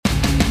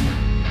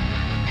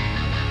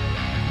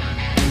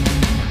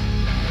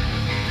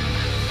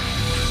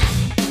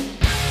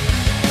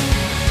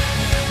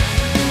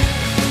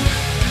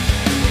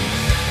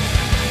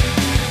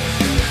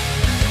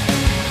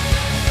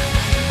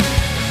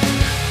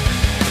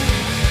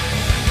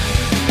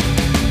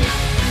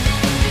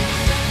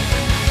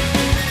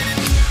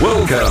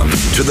Welcome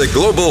to the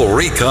Global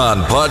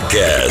Recon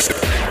Podcast.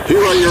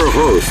 Here are your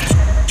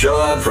hosts,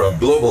 John from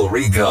Global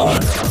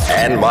Recon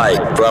and Mike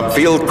from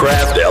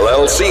Fieldcraft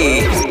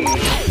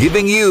LLC,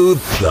 giving you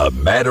the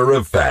matter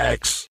of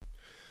facts.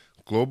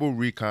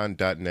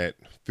 GlobalRecon.net,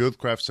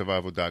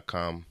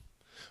 FieldcraftSurvival.com.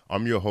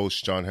 I'm your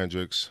host, John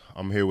Hendricks.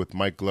 I'm here with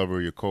Mike Glover,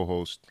 your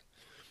co-host,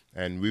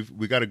 and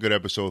we got a good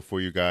episode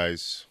for you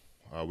guys.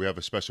 We have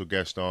a special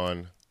guest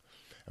on,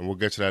 and we'll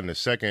get to that in a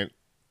second.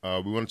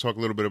 We want to talk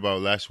a little bit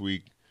about last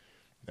week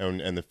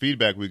and the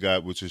feedback we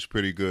got, which is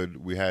pretty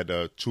good. We had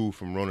two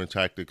from Ronin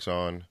Tactics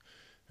on,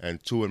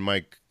 and two and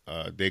Mike,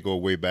 they go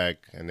way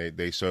back, and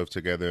they serve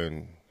together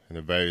in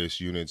the various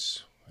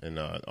units in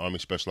Army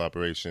Special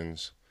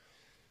Operations.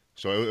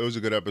 So it was a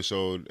good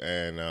episode,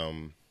 and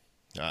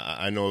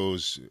I know it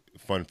was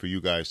fun for you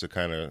guys to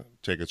kind of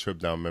take a trip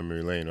down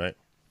memory lane, right?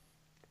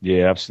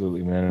 Yeah,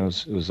 absolutely, man.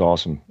 It was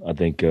awesome. I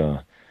think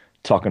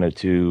talking to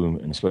two,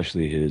 and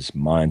especially his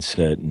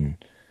mindset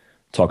and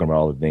talking about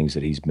all the things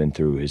that he's been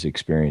through, his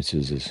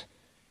experiences is,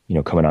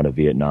 coming out of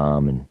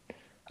Vietnam. And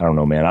I don't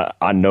know, man,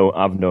 I know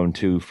I've known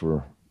two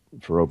for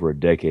over a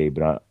decade,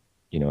 but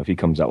if he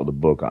comes out with a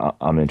book,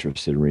 I'm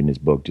interested in reading his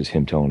book, just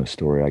him telling a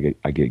story.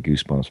 I get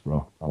goosebumps,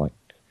 bro. It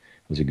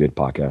was a good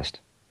podcast.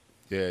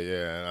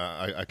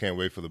 Yeah. I can't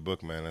wait for the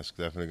book, man. That's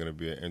definitely going to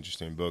be an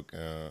interesting book.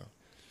 So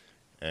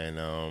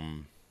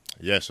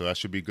that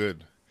should be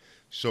good.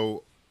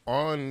 So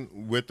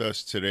on with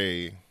us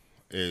today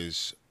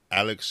is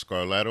Alex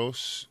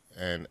Skarlatos.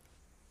 And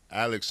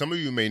Alex, some of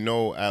you may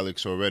know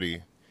Alex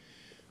already,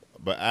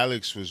 but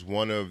Alex was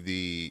one of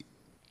the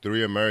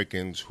 3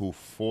 Americans who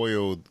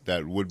foiled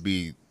that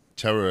would-be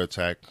terror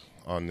attack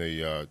on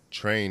the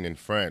train in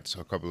France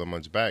a couple of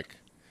months back.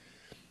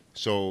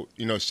 So,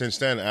 since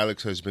then,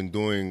 Alex has been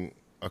doing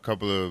a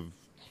couple of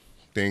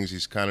things.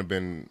 He's kind of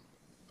been,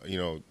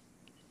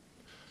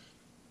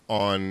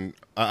 on,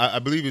 I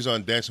believe he's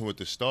on Dancing with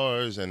the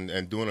Stars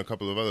and doing a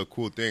couple of other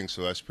cool things.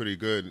 So that's pretty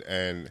good.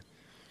 And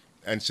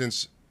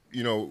since,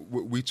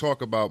 we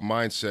talk about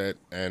mindset,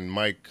 and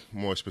Mike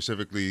more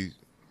specifically,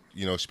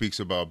 speaks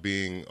about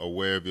being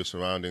aware of your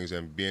surroundings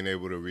and being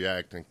able to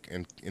react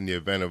in the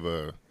event of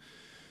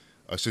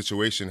a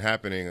situation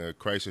happening, a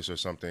crisis or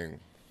something.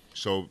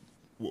 So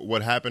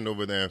what happened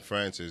over there in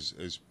France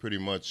is pretty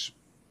much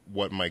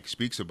what Mike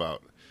speaks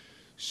about.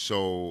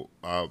 So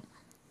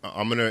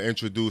I'm going to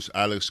introduce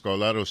Alex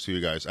Skarlatos to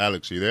you guys.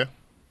 Alex, are you there?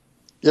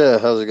 Yeah,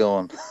 how's it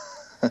going?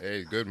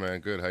 Hey, good,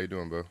 man. Good. How you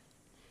doing, bro?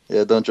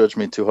 Yeah, don't judge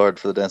me too hard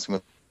for the Dancing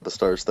with the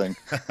Stars thing.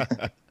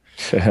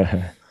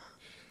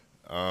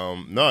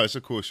 No, it's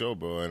a cool show,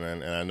 bro,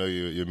 and I know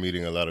you're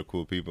meeting a lot of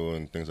cool people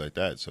and things like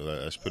that, so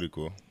that's pretty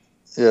cool.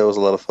 Yeah, it was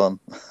a lot of fun.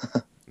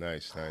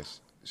 Nice.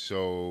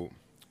 So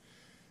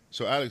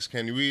Alex,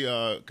 can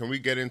we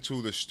get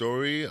into the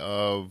story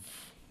of,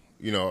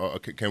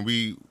 can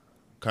we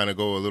kind of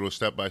go a little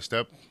step by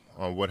step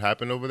on what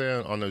happened over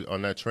there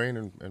on that train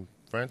in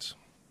France?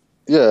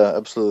 Yeah,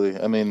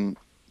 absolutely. I mean,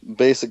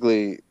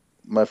 basically,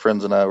 my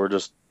friends and I were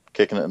just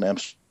kicking it in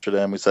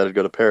Amsterdam. We decided to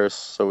go to Paris,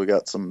 so we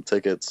got some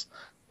tickets.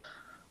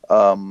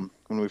 When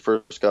we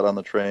first got on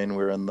the train,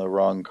 we were in the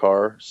wrong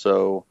car,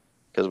 so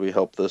because we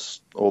helped this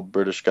old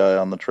British guy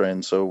on the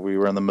train, so we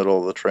were in the middle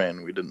of the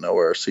train. We didn't know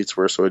where our seats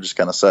were, so we just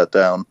kind of sat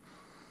down.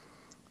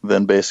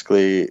 Then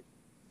basically,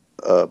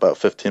 about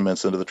 15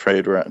 minutes into the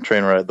train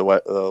ride, the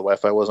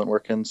Wi-Fi wasn't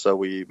working, so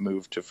we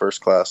moved to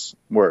first class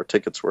where our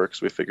tickets were,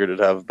 because we figured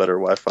it'd have better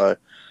Wi-Fi.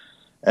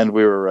 And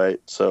we were right,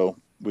 so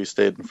we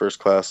stayed in first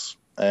class.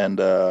 And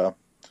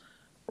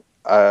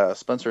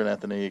Spencer and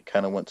Anthony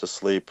kind of went to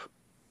sleep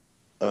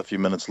a few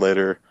minutes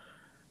later,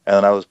 and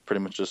then I was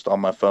pretty much just on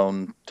my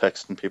phone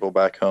texting people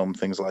back home,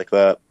 things like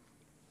that.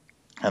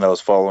 And I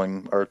was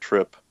following our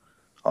trip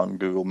on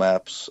Google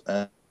Maps.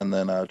 And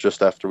then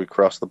just after we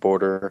crossed the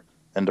border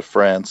into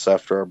France,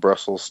 after our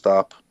Brussels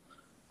stop,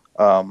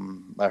 I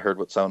heard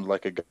what sounded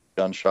like a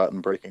gunshot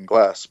and breaking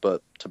glass.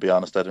 But to be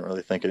honest, I didn't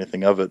really think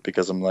anything of it,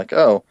 because I'm like,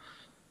 oh,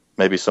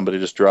 maybe somebody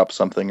just dropped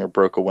something or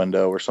broke a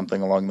window or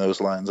something along those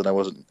lines. And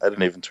I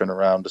didn't even turn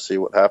around to see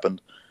what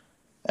happened.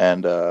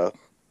 And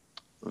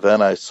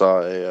then I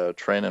saw a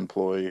train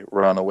employee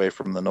run away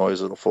from the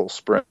noise at a full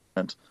sprint.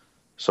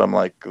 So I'm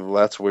like, well,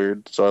 that's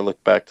weird. So I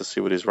look back to see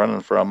what he's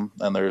running from,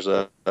 and there's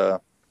a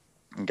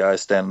guy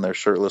standing there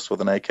shirtless with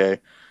an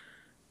AK,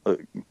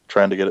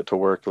 trying to get it to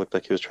work. It looked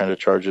like he was trying to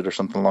charge it or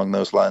something along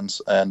those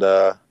lines. And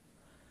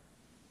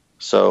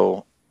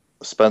so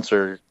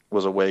Spencer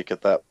was awake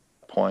at that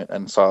point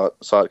and saw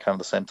it kind of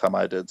the same time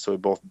I did. So we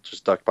both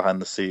just ducked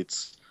behind the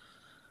seats.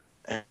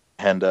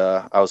 And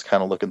I was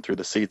kind of looking through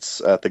the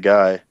seats at the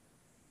guy.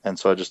 And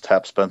so I just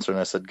tapped Spencer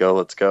and I said, go,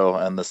 let's go.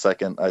 And the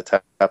second I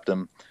tapped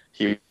him,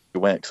 he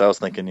went, because I was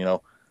thinking,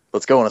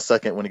 let's go in a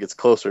second when he gets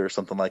closer or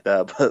something like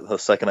that. But the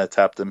second I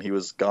tapped him, he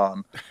was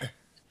gone.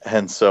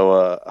 And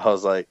so I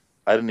was like,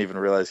 I didn't even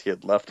realize he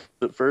had left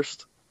at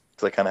first,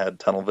 because I kind of had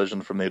tunnel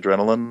vision from the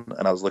adrenaline,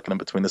 and I was looking in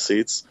between the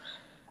seats.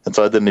 And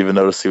so I didn't even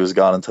notice he was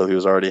gone until he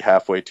was already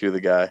halfway to the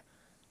guy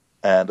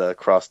and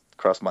crossed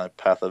my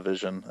path of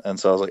vision. And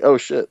so I was like, oh,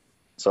 shit.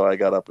 So I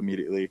got up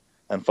immediately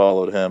and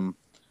followed him,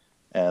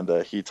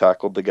 and he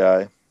tackled the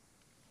guy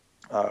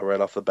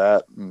right off the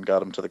bat and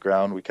got him to the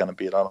ground. We kind of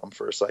beat on him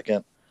for a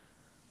second.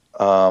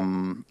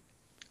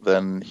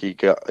 Then he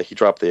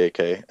dropped the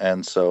AK,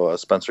 and so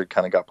Spencer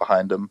kind of got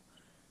behind him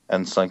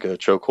and sunk a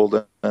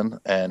chokehold in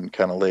and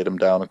kind of laid him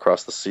down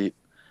across the seat.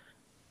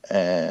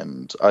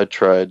 And I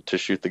tried to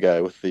shoot the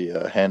guy with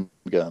the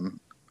handgun,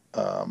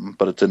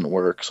 but it didn't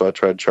work. So I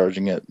tried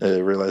charging it. I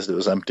realized it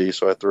was empty,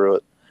 so I threw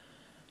it.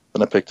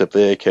 Then I picked up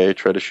the AK,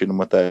 tried to shoot him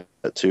with that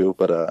too,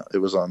 but it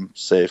was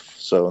unsafe.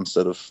 So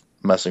instead of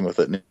messing with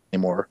it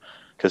anymore,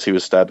 because he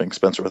was stabbing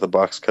Spencer with a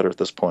box cutter at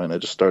this point, I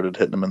just started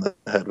hitting him in the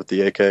head with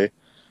the AK.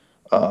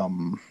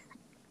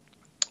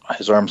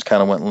 His arms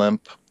kind of went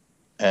limp,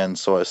 and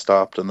so I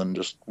stopped and then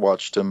just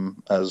watched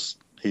him as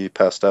he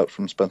passed out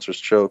from Spencer's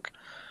choke.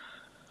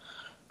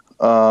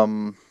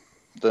 Then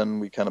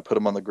we kind of put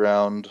him on the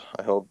ground.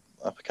 I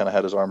kind of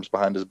had his arms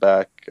behind his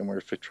back, and we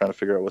were trying to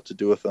figure out what to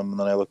do with him. And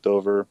then I looked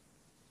over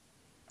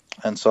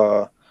and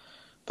saw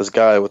this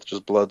guy with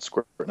just blood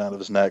squirting out of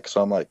his neck.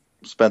 So I'm like,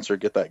 Spencer,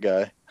 get that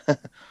guy.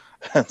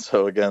 And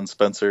so again,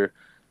 Spencer,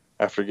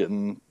 after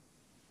getting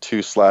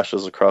 2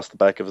 slashes across the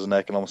back of his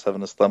neck and almost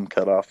having his thumb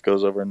cut off,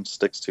 goes over and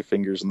sticks 2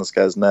 fingers in this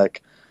guy's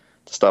neck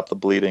to stop the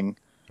bleeding.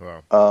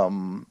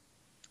 Wow.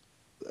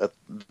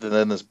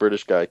 Then this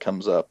British guy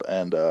comes up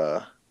and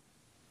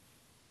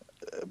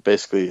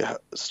basically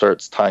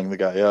starts tying the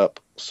guy up.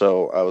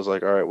 So I was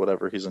like, all right,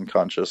 whatever, he's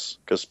unconscious,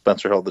 because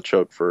Spencer held the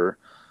choke for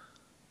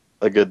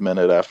a good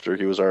minute after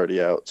he was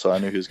already out. So I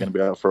knew he was going to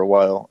be out for a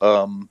while.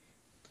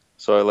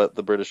 So I let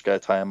the British guy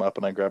tie him up,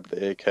 and I grabbed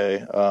the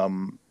AK.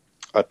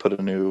 I put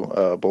a new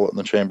bullet in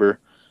the chamber.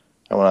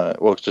 And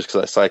just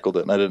because I cycled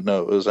it and I didn't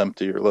know it was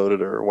empty or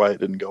loaded or why it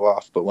didn't go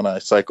off. But when I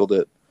cycled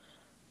it,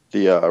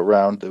 the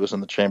round that was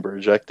in the chamber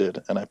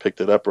ejected, and I picked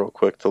it up real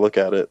quick to look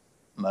at it,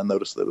 and I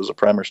noticed that it was a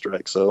primer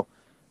strike. So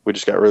we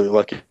just got really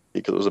lucky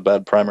because it was a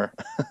bad primer.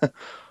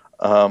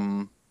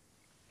 And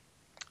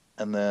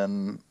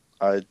then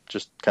I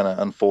just kind of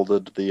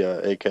unfolded the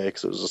AK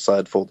because it was a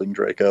side folding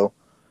Draco.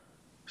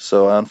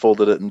 So I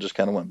unfolded it and just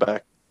kind of went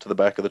back to the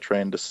back of the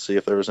train to see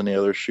if there was any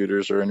other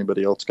shooters or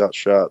anybody else got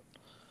shot.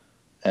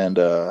 And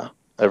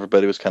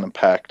everybody was kind of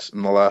packed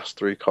in the last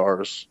 3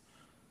 cars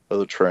of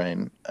the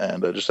train.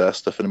 And I just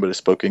asked if anybody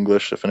spoke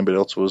English, if anybody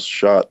else was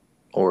shot,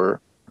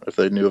 or if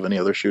they knew of any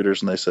other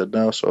shooters, and they said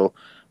no. So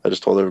I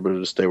just told everybody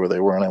to stay where they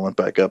were, and I went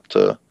back up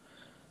to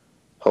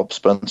help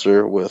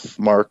Spencer with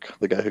Mark,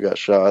 the guy who got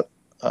shot.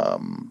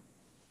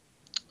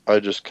 I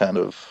just kind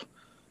of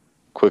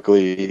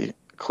quickly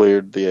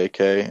cleared the AK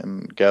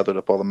and gathered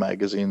up all the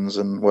magazines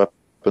and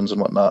weapons and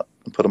whatnot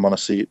and put them on a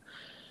seat.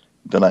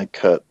 Then I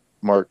cut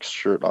Mark's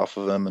shirt off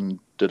of him and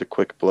did a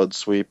quick blood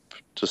sweep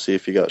to see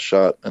if he got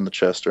shot in the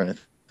chest or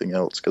anything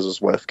else, because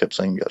his wife kept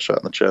saying he got shot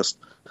in the chest,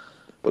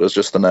 but it was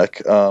just the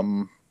neck.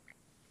 And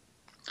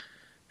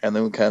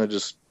then we kind of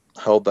just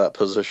held that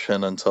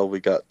position until we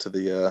got to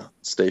the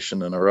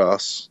station in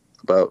Arras,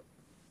 about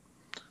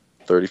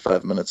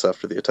 35 minutes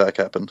after the attack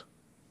happened.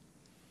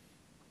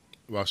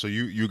 Wow, so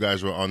you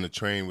guys were on the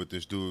train with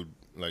this dude,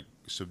 like,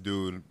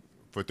 subdued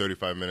for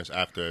 35 minutes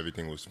after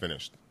everything was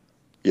finished?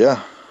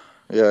 Yeah,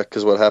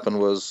 because what happened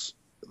was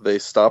they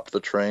stopped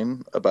the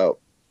train about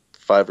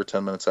 5 or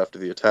 10 minutes after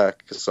the attack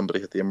because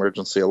somebody hit the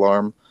emergency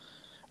alarm.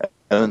 And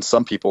then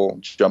some people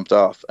jumped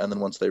off, and then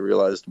once they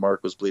realized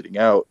Mark was bleeding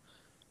out,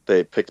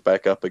 they picked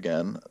back up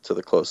again to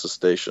the closest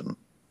station.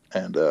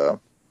 And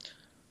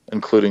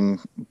including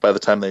by the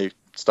time they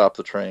stopped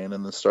the train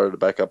and then started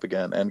back up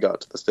again and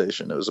got to the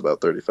station, it was about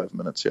 35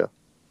 minutes. Yeah.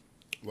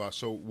 Wow.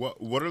 So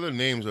what are the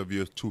names of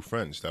your 2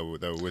 friends that were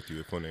with you?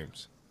 The full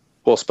names?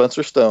 Well,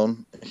 Spencer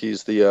Stone,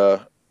 he's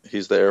the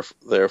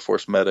Air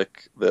Force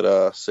medic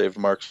that saved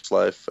Mark's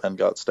life and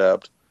got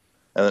stabbed.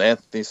 And then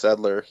Anthony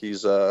Sadler, he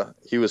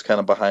was kind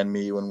of behind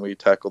me when we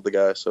tackled the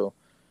guy, so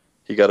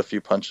he got a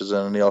few punches in,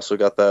 and he also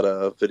got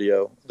that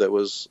video that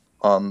was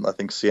on, I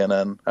think,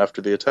 CNN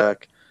after the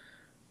attack.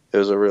 It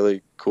was a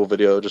really cool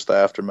video, just the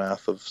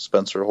aftermath of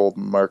Spencer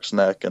holding Mark's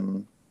neck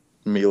and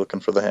me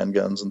looking for the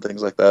handguns and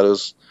things like that.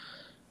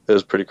 It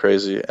was pretty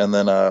crazy. And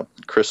then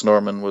Chris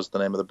Norman was the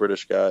name of the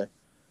British guy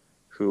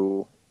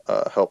who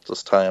helped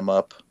us tie him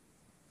up.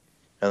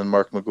 And then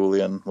Mark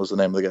Magoulian was the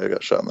name of the guy who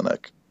got shot in the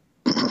neck.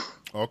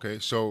 Okay,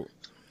 so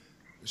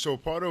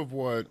part of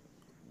what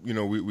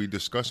we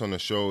discuss on the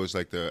show is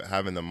like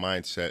having the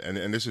mindset,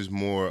 and this is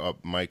more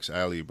up Mike's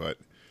alley, but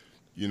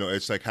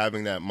it's like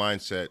having that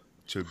mindset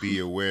to be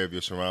aware of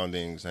your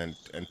surroundings and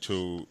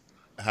to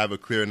have a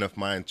clear enough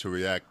mind to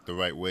react the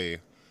right way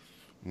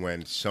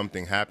when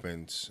something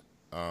happens,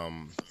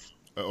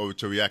 or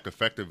to react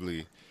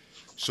effectively.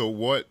 So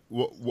what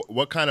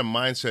kind of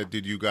mindset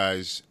did you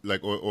guys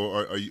like,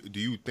 or do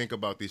you think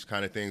about these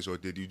kind of things, or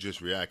did you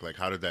just react? Like,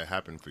 how did that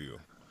happen for you?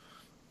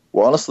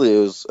 Well, honestly, it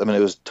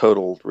was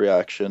total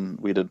reaction.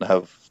 We didn't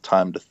have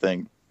time to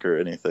think or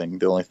anything.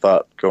 The only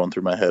thought going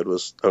through my head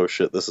was, oh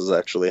shit, this is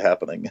actually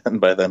happening. And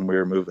by then we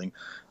were moving.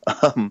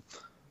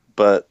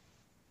 But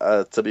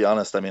to be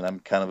honest, I'm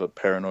kind of a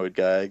paranoid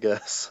guy, I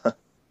guess.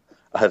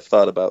 I've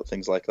thought about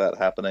things like that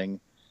happening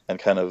and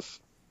kind of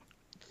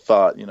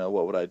thought,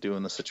 what would I do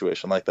in a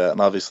situation like that?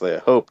 And obviously I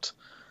hoped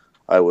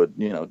I would,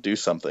 do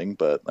something,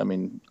 but I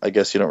mean, I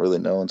guess you don't really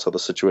know until the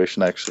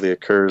situation actually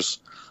occurs.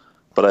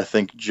 But I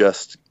think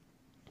just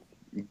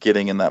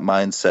getting in that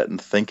mindset and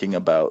thinking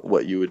about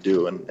what you would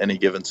do in any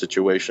given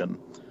situation,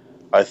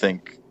 I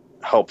think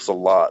helps a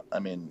lot. I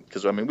mean,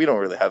 because we don't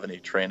really have any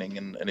training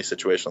in any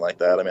situation like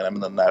that. I mean, I'm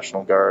in the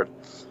National Guard.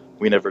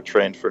 We never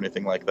trained for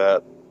anything like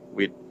that.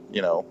 We,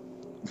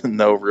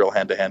 no real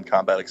hand-to-hand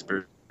combat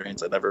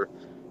experience. I never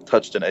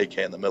touched an AK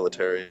in the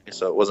military,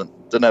 so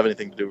it didn't have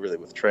anything to do really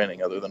with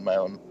training other than my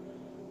own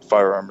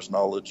firearms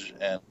knowledge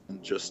and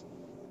just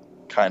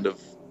kind of,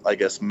 I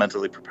guess,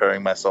 mentally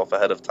preparing myself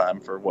ahead of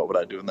time for what would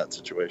I do in that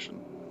situation.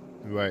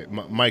 Right.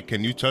 Mike,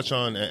 can you touch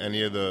on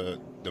any of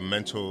the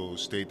mental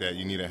state that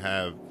you need to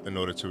have in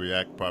order to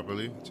react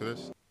properly to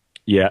this?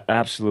 Yeah,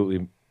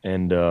 absolutely.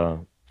 And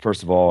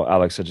first of all,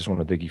 Alex, I just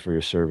want to thank you for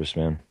your service,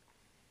 man.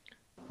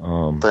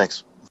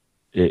 Thanks.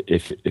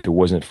 If it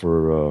wasn't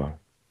for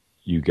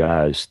you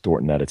guys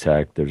thwarting that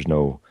attack, there's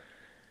no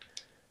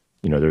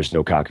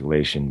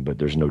calculation, but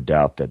there's no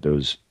doubt that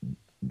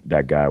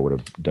that guy would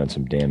have done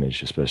some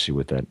damage, especially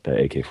with that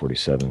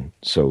AK-47.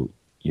 So,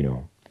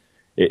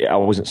 I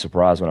wasn't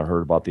surprised when I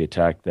heard about the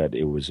attack that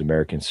it was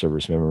American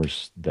service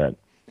members that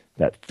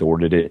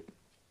thwarted it.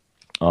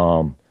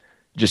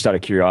 Just out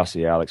of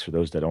curiosity, Alex, for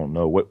those that don't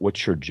know,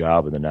 what's your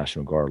job in the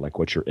National Guard? Like,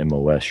 what's your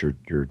MOS,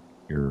 your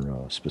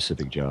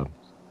specific job?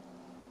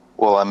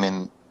 Well, I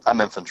mean, I'm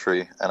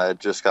infantry, and I had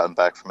just gotten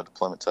back from a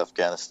deployment to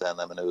Afghanistan.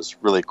 I mean, it was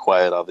really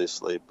quiet,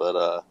 obviously,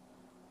 but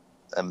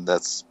and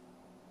that's,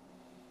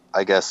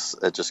 I guess,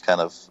 it just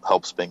kind of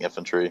helps being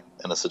infantry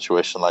in a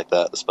situation like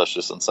that,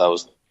 especially since I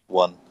was the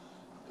one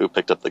who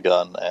picked up the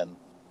gun. And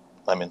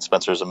I mean,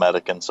 Spencer's a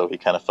medic, and so he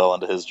kind of fell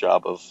into his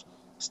job of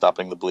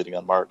stopping the bleeding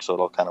on Mark, so it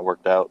all kind of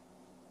worked out.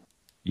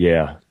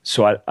 Yeah.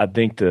 So I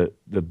think the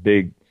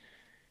big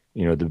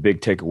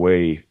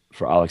takeaway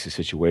for Alex's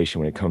situation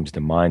when it comes to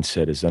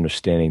mindset is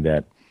understanding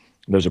that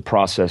there's a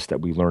process that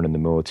we learn in the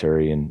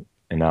military, and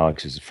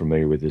Alex is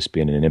familiar with this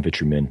being an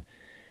infantryman.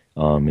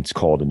 It's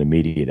called an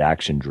immediate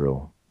action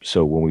drill.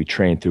 So when we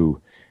train through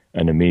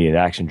an immediate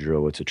action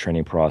drill, it's a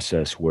training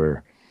process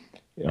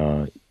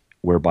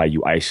whereby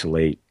you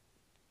isolate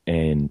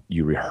and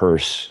you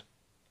rehearse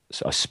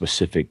a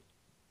specific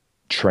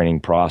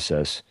training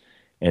process,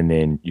 and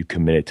then you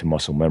commit it to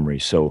muscle memory.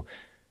 So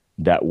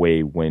that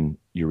way, when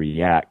you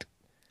react,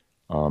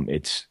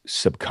 it's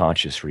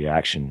subconscious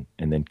reaction,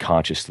 and then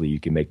consciously you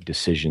can make good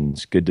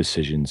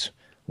decisions,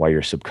 while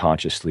you're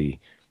subconsciously,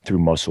 through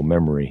muscle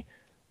memory,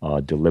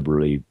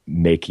 deliberately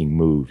making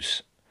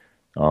moves.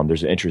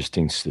 There's an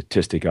interesting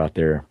statistic out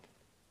there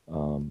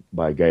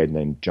by a guy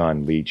named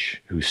John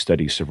Leach, who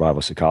studies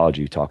survival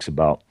psychology, who talks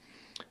about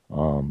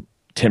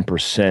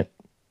 10%.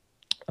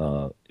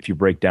 If you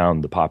break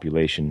down the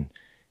population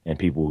and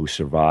people who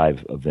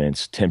survive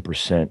events,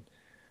 10%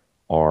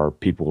 are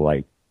people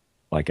like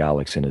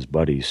Alex and his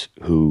buddies,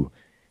 who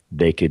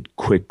they could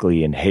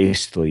quickly and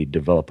hastily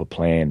develop a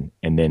plan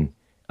and then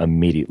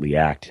immediately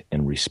act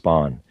and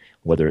respond,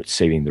 whether it's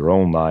saving their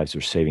own lives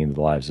or saving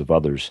the lives of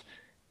others.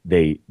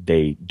 They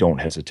don't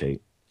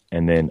hesitate.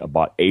 And then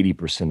about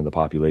 80% of the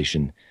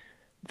population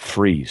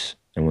freeze.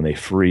 And when they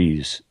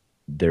freeze,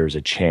 there's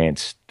a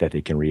chance that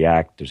they can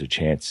react. There's a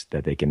chance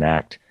that they can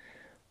act.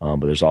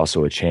 But there's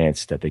also a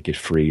chance that they could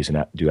freeze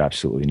and do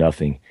absolutely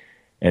nothing.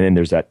 And then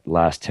there's that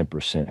last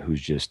 10% who's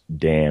just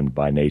damned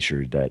by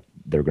nature that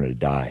they're going to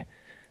die.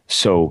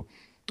 So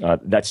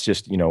that's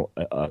just,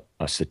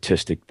 a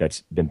statistic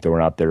that's been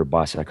thrown out there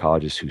by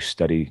psychologists who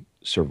study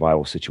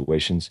survival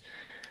situations.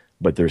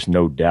 But there's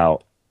no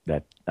doubt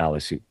that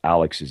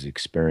Alex's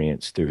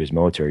experience through his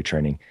military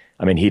training,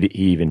 I mean, he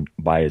even,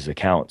 by his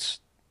accounts,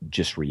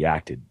 just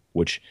reacted,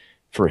 which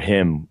for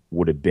him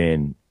would have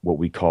been what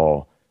we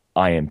call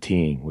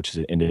IMTing, which is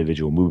an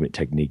individual movement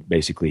technique.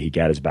 Basically, he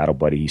got his battle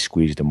buddy, he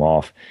squeezed him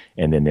off,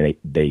 and then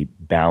they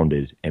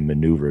bounded and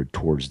maneuvered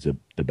towards the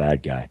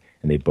bad guy,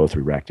 and they both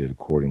reacted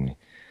accordingly.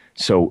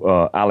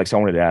 So, Alex, I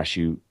wanted to ask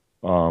you,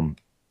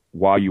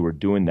 while you were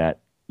doing that,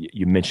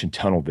 you mentioned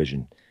tunnel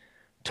vision.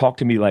 Talk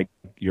to me like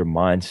your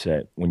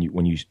mindset when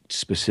you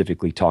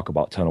specifically talk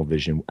about tunnel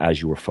vision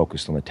as you were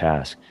focused on the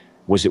task.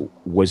 Was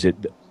it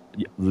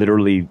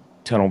literally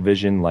tunnel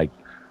vision, like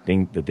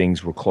the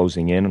things were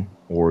closing in,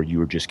 or you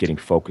were just getting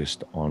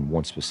focused on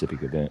one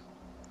specific event?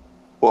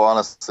 Well,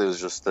 honestly, it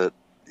was just that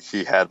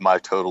he had my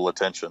total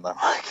attention. I'm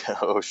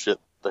like, oh shit,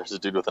 there's a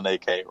dude with an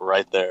AK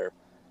right there.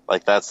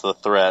 Like, that's the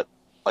threat.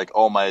 Like,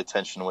 all my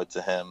attention went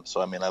to him.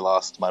 So, I mean, I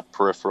lost my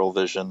peripheral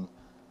vision.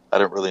 I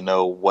didn't really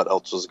know what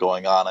else was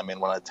going on. I mean,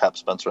 when I tapped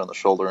Spencer on the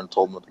shoulder and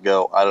told him to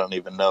go, I don't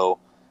even know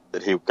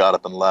that he got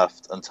up and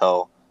left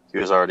until he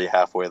was already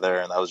halfway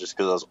there. And that was just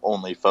because I was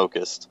only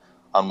focused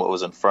on what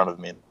was in front of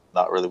me,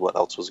 not really what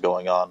else was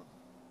going on.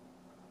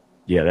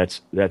 Yeah,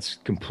 that's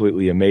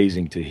completely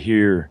amazing to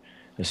hear,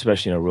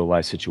 especially in a real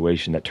life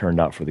situation that turned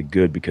out for the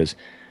good, because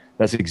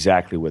that's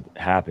exactly what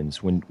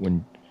happens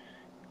when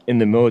in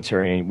the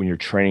military, when you're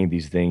training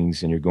these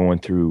things and you're going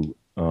through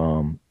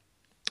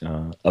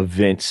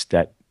events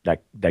that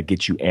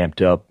get you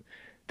amped up,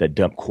 that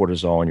dump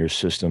cortisol in your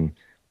system,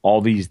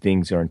 all these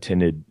things are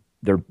intended.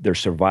 They're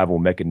survival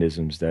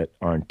mechanisms that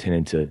are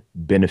intended to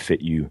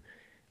benefit you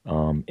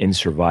in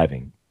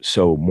surviving.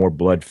 So more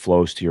blood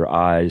flows to your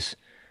eyes,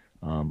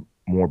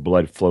 more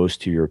blood flows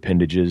to your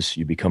appendages.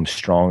 You become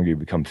stronger, you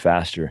become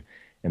faster,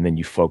 and then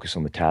you focus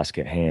on the task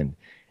at hand.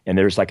 And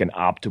there's like an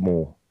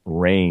optimal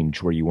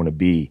range where you want to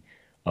be,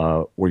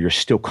 where you're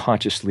still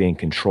consciously in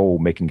control,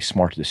 making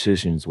smart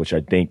decisions, which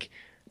I think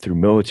through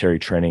military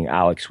training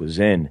Alex was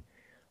in.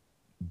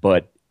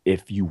 But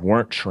if you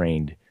weren't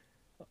trained,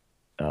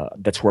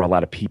 that's where a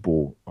lot of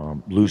people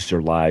lose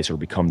their lives or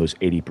become those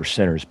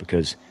 80%ers,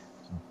 because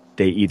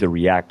they either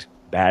react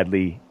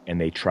badly and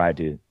they try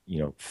to,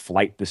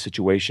 flight the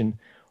situation,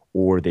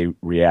 or they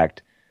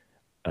react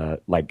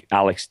like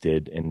Alex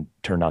did and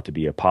turned out to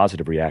be a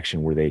positive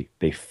reaction where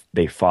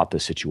they fought the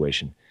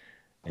situation.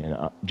 And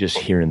just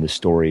hearing the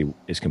story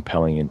is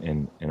compelling,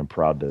 and I'm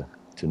proud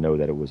to know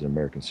that it was an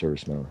American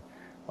service member.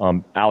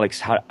 Alex,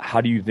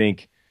 how do you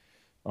think,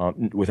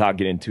 without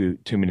getting into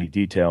too many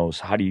details,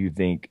 how do you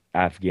think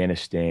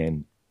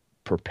Afghanistan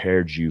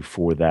prepared you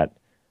for that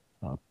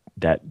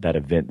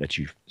event that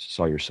you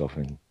saw yourself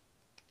in?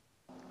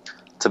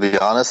 To be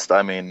honest,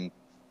 I mean,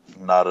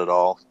 not at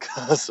all,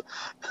 because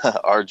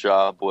our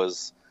job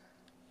was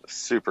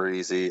super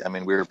easy. I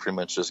mean, we were pretty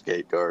much just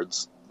gate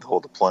guards the whole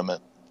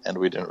deployment, and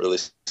we didn't really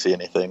see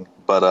anything.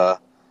 But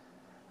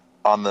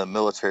on the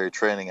military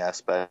training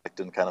aspect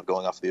and kind of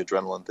going off the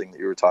adrenaline thing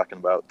that you were talking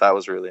about, that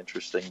was really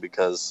interesting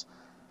because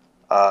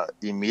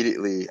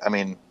immediately, I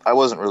mean, I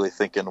wasn't really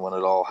thinking when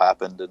it all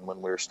happened and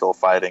when we were still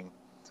fighting.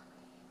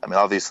 I mean,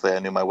 obviously I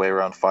knew my way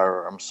around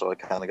firearms, so I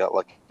kind of got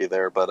lucky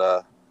there.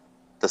 But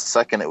the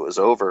second it was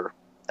over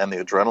and the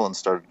adrenaline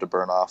started to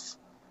burn off,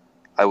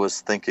 I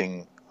was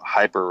thinking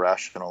hyper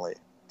rationally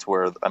to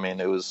where, I mean,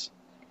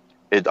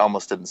 it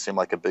almost didn't seem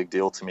like a big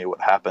deal to me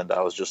what happened.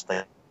 I was just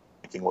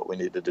thinking what we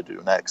needed to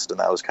do next. And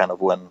that was kind of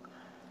when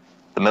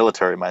the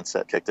military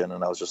mindset kicked in,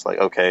 and I was just like,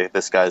 okay,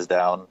 this guy's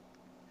down.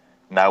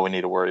 Now we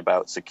need to worry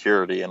about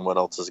security and what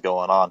else is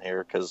going on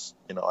here, because,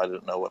 I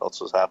didn't know what else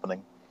was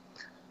happening.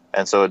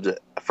 And so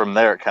from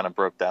there, it kind of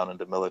broke down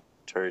into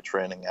military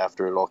training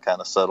after it all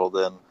kind of settled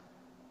in.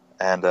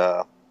 And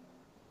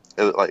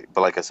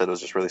like I said, it was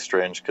just really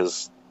strange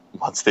because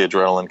once the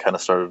adrenaline kind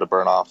of started to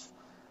burn off,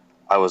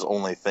 I was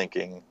only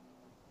thinking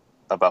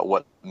about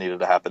what needed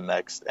to happen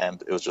next,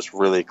 and it was just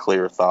really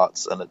clear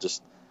thoughts, and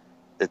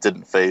it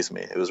didn't faze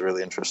me. It was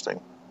really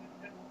interesting.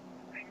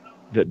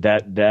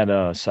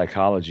 That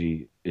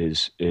psychology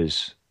is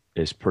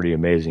pretty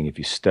amazing if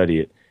you study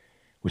it.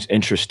 What's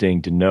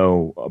interesting to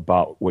know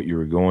about what you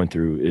were going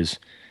through is,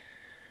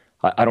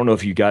 I don't know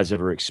if you guys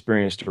ever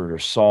experienced or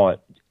saw it.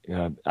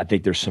 I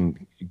think there's some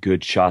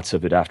good shots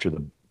of it after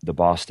the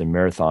Boston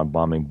Marathon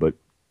bombing, but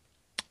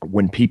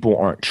when people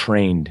aren't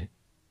trained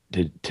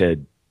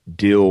to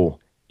deal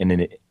in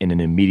an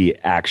immediate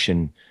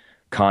action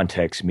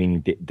context,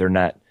 meaning they're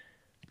not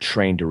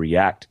trained to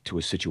react to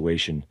a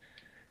situation,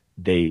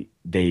 they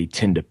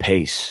tend to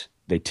pace.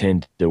 They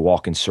tend to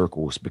walk in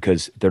circles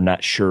because they're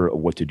not sure of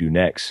what to do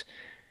next.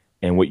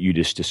 And what you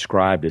just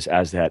described is,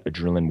 as that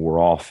adrenaline wore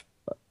off,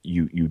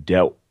 you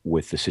dealt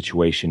with the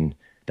situation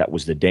that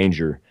was the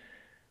danger.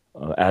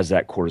 As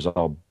that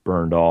cortisol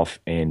burned off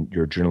and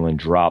your adrenaline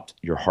dropped,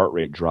 your heart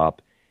rate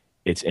dropped.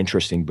 It's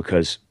interesting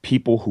because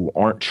people who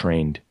aren't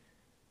trained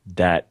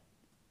that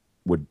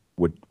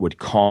would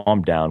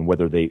calm down,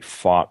 whether they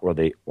fought or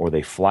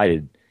they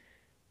flighted,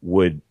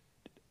 would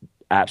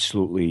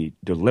absolutely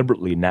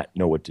deliberately not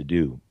know what to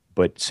do.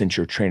 But since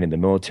you're trained in the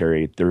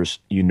military, there's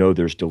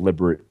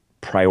deliberate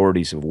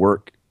priorities of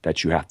work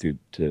that you have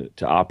to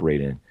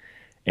operate in.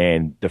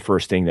 And the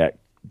first thing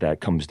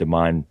that comes to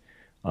mind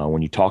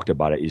when you talked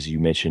about it is you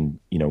mentioned,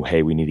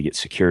 hey, we need to get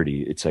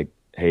security. It's like,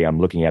 hey, I'm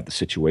looking at the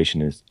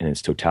situation in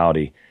its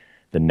totality.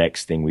 The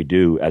next thing we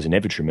do as an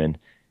infantryman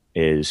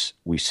is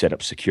we set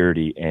up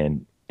security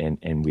and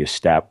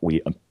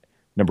we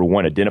number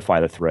one, identify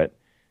the threat,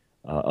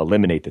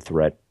 eliminate the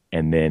threat,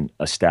 and then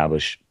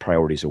establish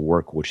priorities of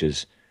work, which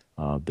is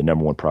the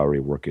number one priority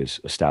of work is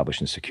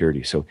establishing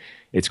security. So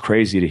it's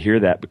crazy to hear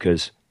that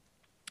because,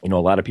 a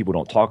lot of people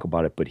don't talk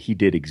about it, but he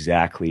did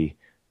exactly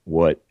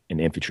what an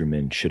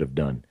infantryman should have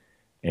done.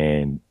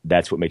 And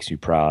that's what makes me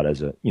proud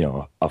as a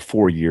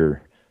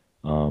 4-year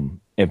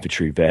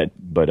infantry vet.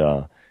 But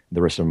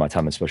the rest of my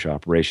time in special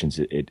operations,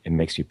 it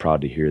makes me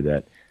proud to hear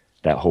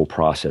that whole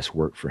process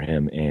worked for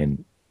him,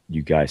 and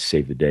you guys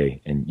saved the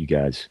day, and you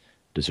guys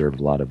deserve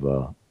a lot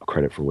of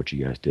credit for what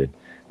you guys did.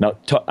 Now,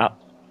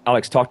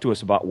 Alex, talk to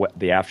us about what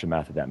the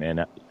aftermath of that,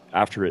 man.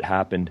 After it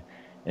happened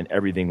and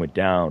everything went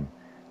down,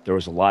 there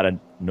was a lot of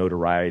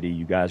notoriety.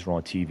 You guys were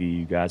on TV.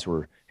 You guys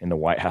were in the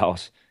White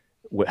House.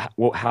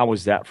 How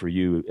was that for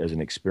you as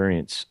an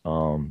experience?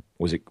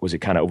 Was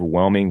it kind of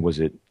overwhelming?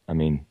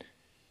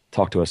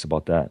 Talk to us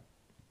about that.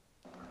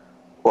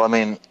 Well,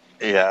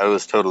 yeah, it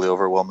was totally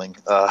overwhelming.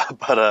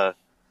 But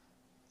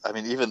I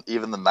mean,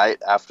 even the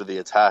night after the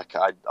attack,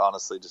 I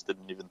honestly just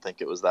didn't even think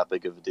it was that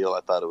big of a deal.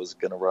 I thought it was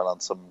going to run on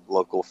some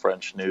local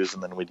French news,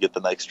 and then we'd get the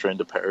next train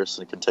to Paris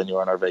and continue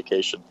on our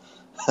vacation.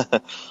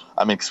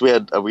 I mean, because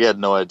we had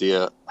no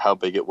idea how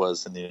big it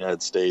was in the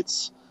United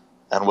States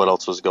and what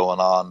else was going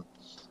on,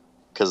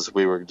 because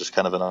we were just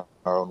kind of in our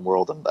own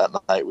world. And that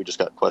night, we just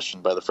got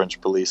questioned by the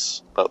French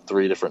police about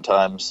 3 different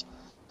times,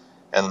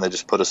 and then they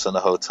just put us in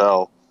a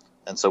hotel,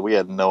 and so we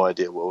had no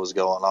idea what was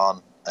going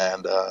on.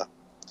 And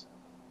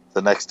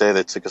the next day,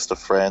 they took us to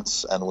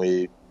France, and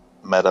we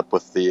met up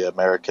with the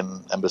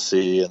American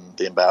embassy and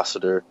the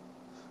ambassador,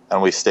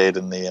 and we stayed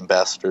in the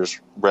ambassador's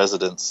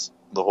residence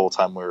the whole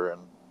time we were in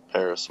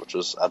Paris, which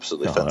was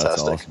absolutely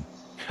fantastic.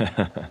 That's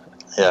awesome.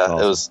 Yeah,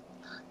 awesome.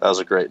 That was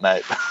a great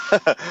night.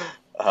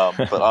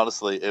 But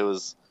honestly, it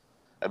was.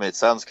 I mean, it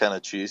sounds kind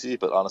of cheesy,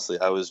 but honestly,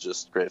 I was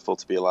just grateful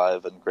to be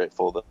alive and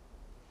grateful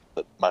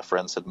that my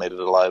friends had made it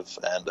alive.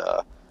 And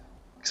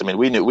because I mean,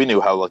 we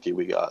knew how lucky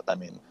we got. I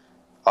mean,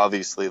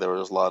 obviously there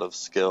was a lot of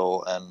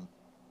skill and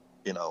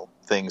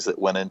things that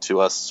went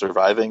into us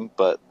surviving,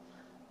 but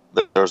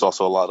there was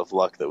also a lot of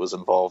luck that was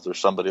involved, or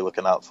somebody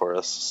looking out for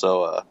us.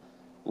 So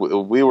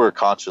we were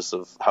conscious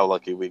of how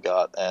lucky we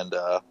got, and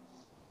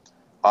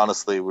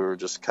honestly, we were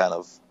just kind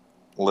of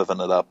living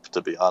it up,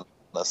 to be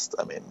honest.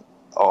 I mean,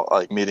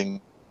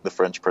 meeting the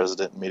French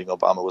president and meeting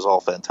Obama was all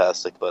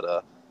fantastic,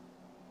 but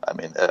I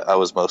mean, I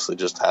was mostly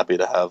just happy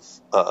to have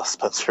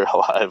Spencer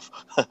alive.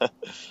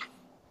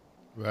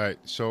 Right.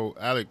 So,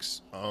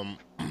 Alex,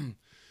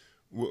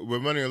 we're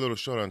running a little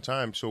short on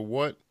time. So,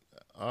 what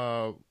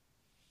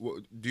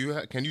do you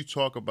can you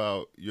talk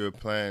about your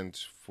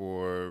plans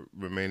for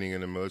remaining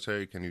in the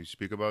military? Can you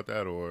speak about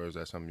that, or is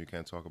that something you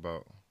can't talk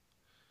about?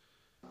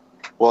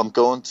 Well, I'm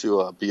going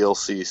to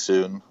BLC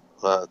soon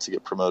to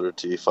get promoted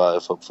to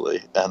E5,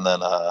 hopefully, and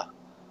then I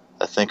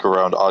think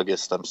around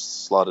August I'm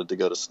slotted to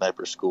go to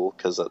sniper school,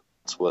 because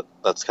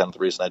that's kind of the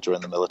reason I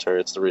joined the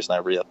military. It's the reason I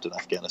re-upped in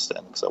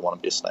Afghanistan, because I want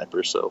to be a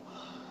sniper. So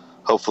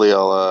hopefully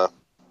I'll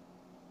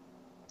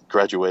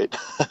graduate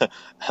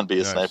and be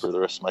a sniper the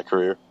rest of my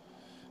career.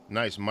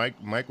 Nice.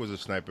 Mike was a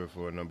sniper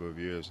for a number of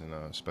years in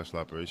special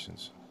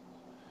operations.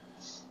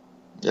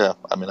 Yeah,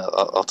 I mean,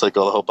 I'll take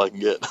all the help I can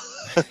get.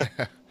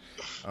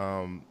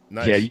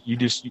 Nice. Yeah, you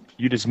just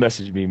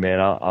messaged me, man.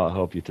 I'll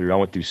help you through. I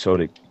went through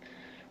SOTIC.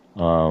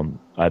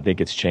 I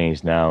think it's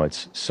changed now.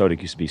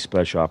 SOTIC used to be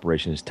Special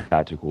Operations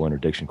Tactical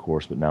Interdiction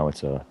Course, but now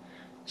it's a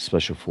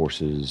Special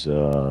Forces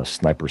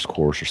Snipers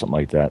Course or something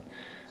like that.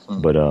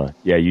 But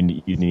yeah, you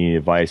need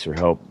advice or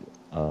help,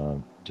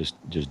 just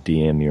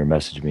DM me or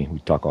message me. We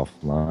talk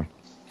offline.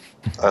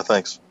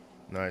 Thanks.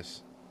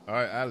 Nice. All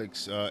right,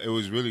 Alex, it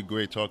was really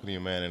great talking to you,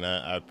 man, and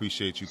I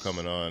appreciate you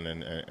coming on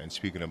and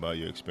speaking about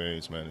your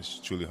experience, man. It's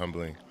truly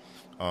humbling.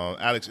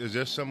 Alex, is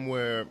there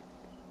somewhere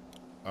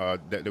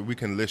that we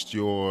can list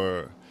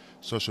your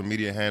social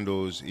media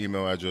handles,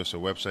 email address, or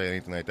website,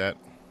 anything like that?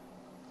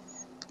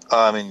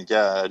 I mean,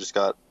 yeah, I just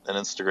got an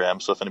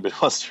Instagram, so if anybody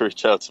wants to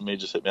reach out to me,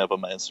 just hit me up on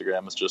my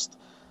Instagram. It's just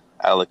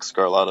Alex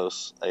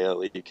Skarlatos,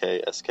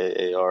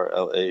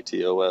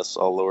 AlekSkarlatos,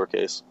 all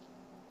lowercase.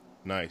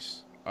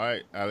 Nice. All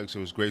right, Alex, it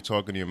was great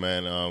talking to you,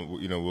 man.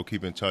 We'll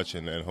keep in touch,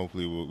 and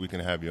hopefully we can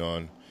have you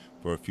on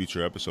for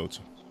future episodes.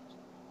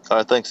 All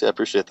right, thanks. Yeah, I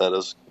appreciate that. It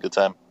was a good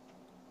time.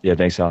 Yeah,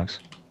 thanks, Alex.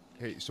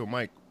 Hey, so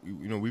Mike,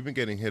 we've been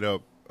getting hit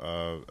up,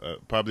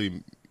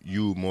 probably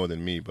you more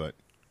than me, but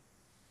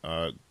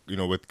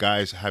with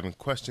guys having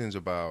questions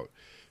about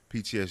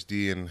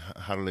PTSD and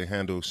how do they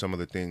handle some of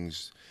the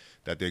things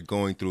that they're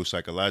going through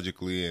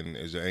psychologically, and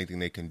is there anything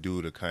they can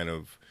do to kind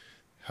of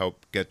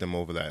help get them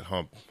over that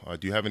hump?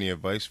 Do you have any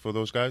advice for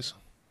those guys?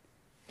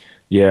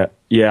 Yeah,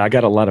 I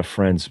got a lot of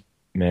friends,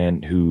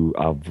 man, who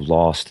I've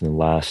lost in the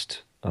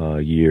last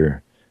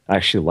year,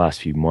 actually the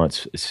last few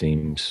months, it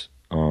seems.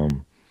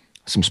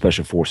 Some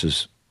special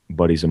forces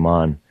buddies of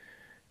mine,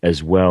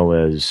 as well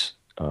as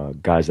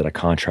guys that I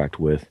contract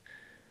with.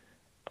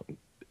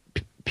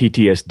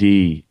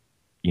 PTSD,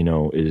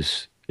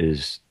 is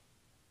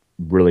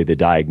really the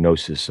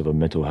diagnosis of a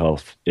mental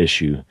health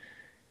issue.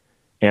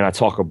 And I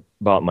talk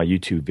about my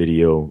YouTube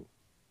video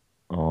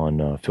on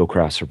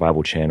Fieldcraft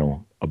Survival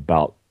Channel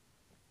about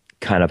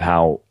kind of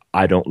how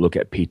I don't look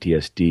at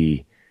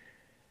PTSD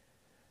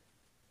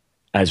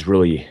as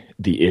really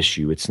the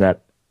issue. It's not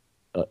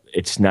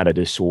a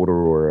disorder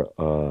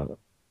or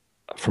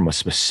from a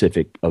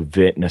specific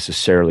event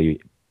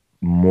necessarily.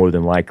 More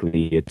than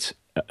likely, it's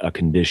a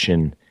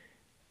condition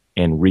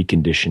and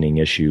reconditioning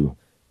issue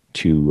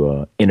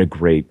to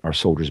integrate our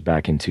soldiers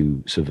back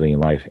into civilian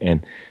life.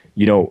 And,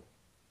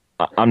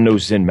 I'm no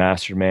Zen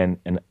master, man,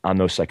 and I'm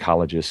no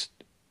psychologist.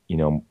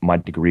 My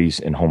degree's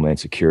in Homeland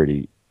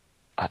Security.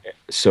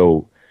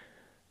 So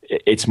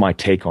it's my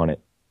take on it.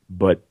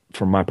 But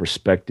from my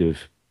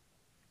perspective,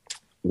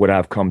 what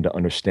I've come to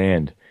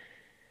understand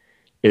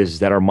is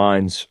that our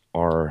minds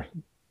are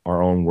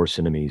our own worst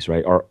enemies,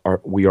 right?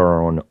 We are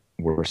our own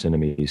worst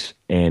enemies.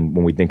 And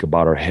when we think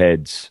about our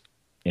heads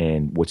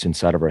and what's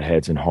inside of our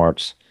heads and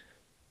hearts,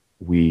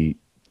 we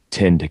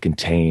tend to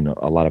contain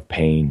a lot of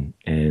pain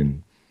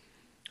and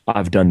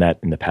I've done that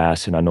in the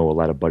past, and I know a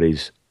lot of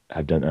buddies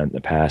have done that in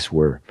the past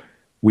where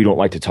we don't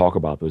like to talk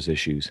about those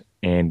issues.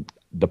 And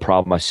the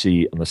problem I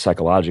see on the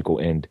psychological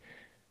end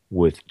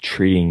with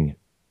treating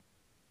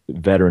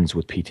veterans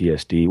with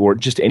PTSD or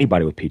just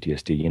anybody with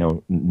PTSD,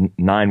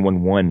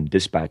 911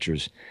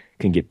 dispatchers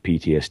can get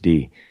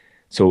PTSD.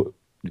 So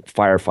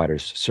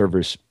firefighters,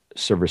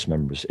 service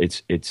members,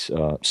 it's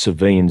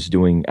civilians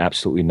doing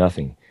absolutely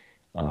nothing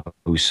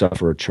who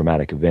suffer a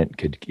traumatic event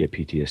could get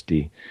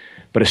PTSD.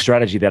 But a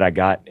strategy that I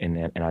got,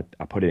 and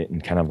I put it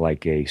in kind of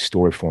like a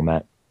story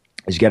format,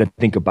 is you got to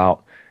think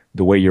about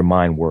the way your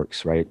mind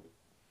works, right?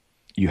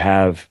 You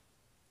have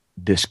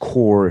this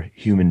core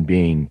human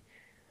being.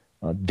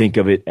 Think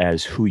of it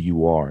as who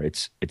you are.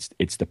 It's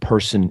the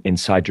person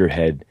inside your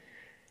head,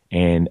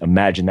 and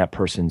imagine that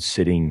person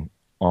sitting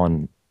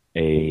on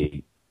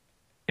a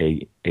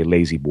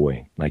lazy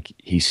boy, like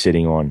he's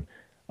sitting on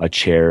a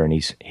chair and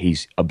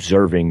he's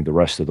observing the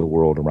rest of the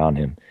world around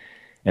him.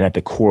 And at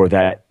the core of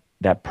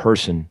that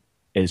person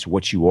is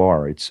what you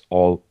are. It's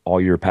all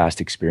your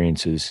past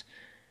experiences,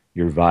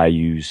 your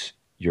values,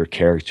 your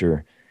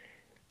character,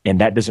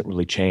 and that doesn't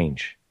really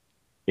change.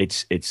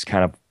 It's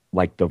kind of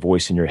like the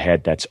voice in your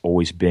head that's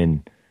always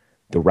been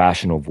the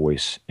rational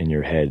voice in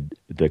your head,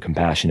 the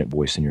compassionate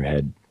voice in your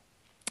head.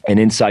 And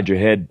inside your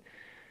head,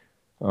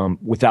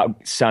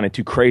 without sounding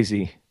too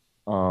crazy,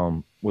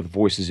 with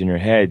voices in your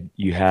head,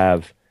 you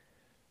have,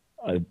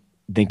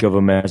 think of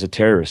him as a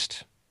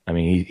terrorist. I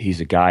mean,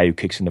 he's a guy who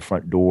kicks in the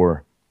front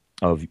door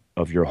of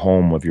your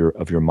home, of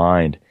your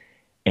mind,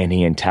 and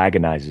he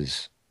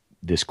antagonizes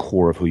this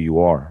core of who you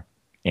are.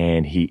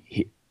 And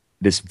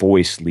this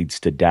voice leads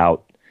to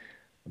doubt,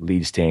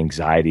 leads to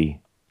anxiety,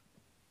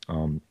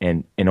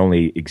 and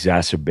only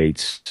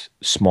exacerbates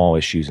small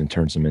issues and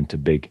turns them into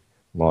big,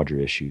 larger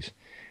issues.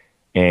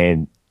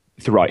 And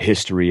throughout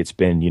history, it's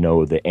been,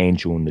 the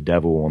angel and the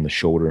devil on the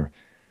shoulder.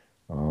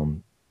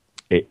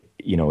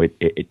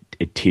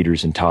 It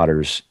teeters and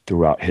totters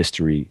throughout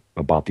history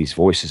about these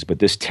voices. But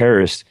this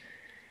terrorist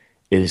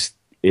is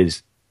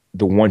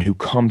the one who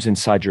comes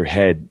inside your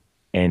head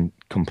and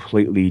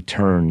completely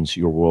turns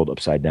your world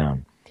upside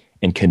down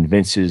and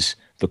convinces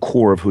the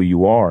core of who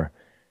you are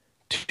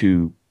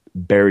to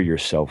bury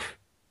yourself,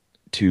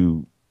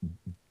 to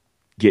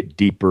get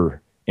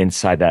deeper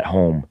inside that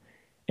home.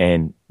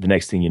 And the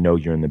next thing you know,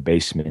 you're in the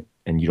basement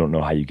and you don't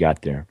know how you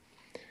got there.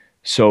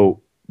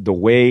 So the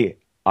way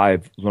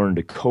I've learned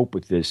to cope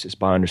with this is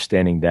by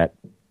understanding that,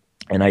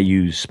 and I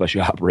use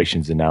special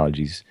operations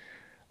analogies,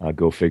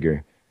 go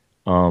figure.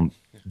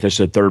 There's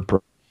a third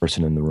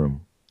person in the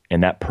room,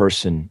 and that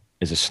person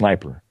is a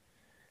sniper.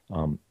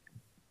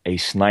 A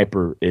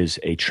sniper is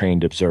a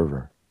trained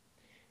observer.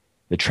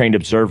 The trained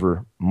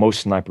observer,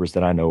 most snipers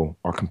that I know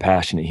are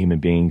compassionate human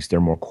beings.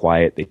 They're more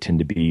quiet. They tend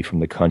to be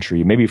from the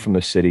country, maybe from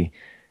the city,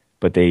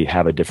 but they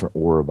have a different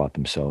aura about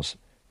themselves.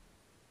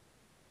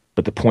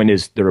 But the point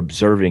is, they're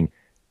observing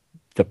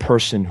the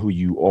person who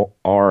you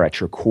are at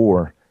your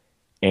core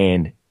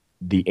and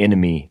the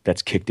enemy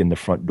that's kicked in the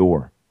front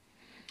door.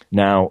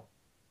 Now,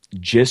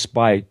 just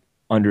by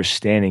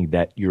understanding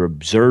that you're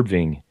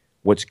observing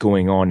what's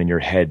going on in your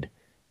head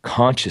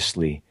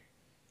consciously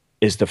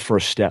is the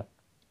first step.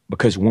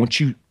 Because once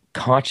you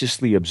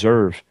consciously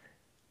observe,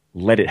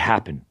 let it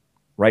happen,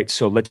 right?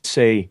 So let's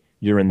say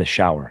you're in the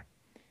shower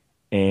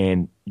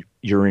and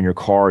you're in your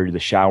car, you're in the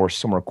shower,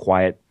 somewhere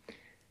quiet,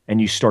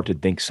 and you start to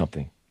think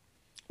something.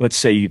 Let's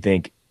say you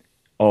think,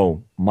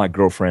 oh, my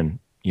girlfriend,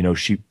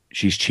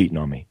 she's cheating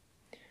on me,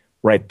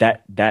 right?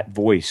 That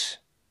voice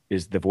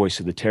is the voice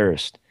of the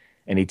terrorist.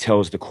 And he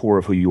tells the core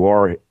of who you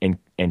are and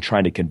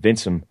trying to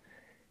convince him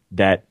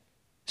that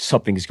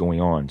something's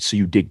going on. So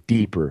you dig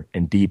deeper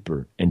and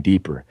deeper and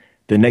deeper.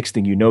 The next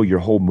thing you know, your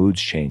whole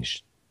mood's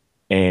changed.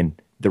 And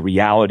the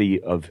reality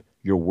of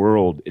your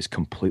world is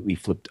completely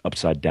flipped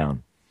upside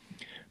down.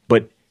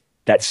 But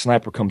that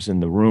sniper comes in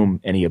the room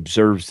and he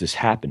observes this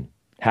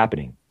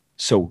happening.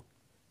 So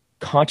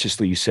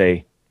consciously you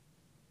say,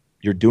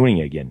 you're doing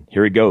it again.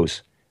 Here it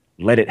goes.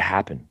 Let it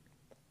happen.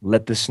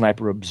 Let the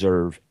sniper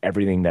observe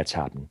everything that's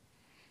happened.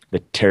 The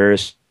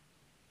terrorist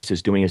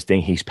is doing his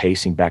thing. He's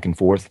pacing back and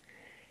forth.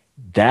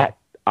 That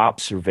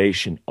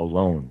observation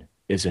alone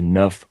is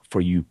enough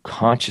for you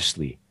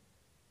consciously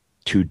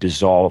to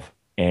dissolve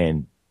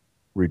and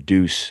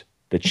reduce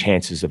the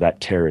chances of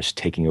that terrorist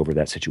taking over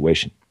that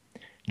situation.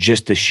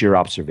 Just the sheer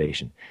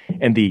observation.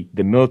 And the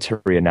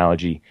military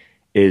analogy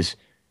is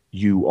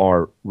you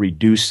are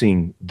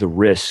reducing the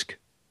risk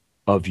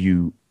of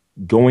you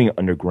going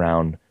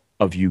underground,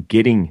 of you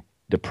getting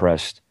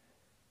depressed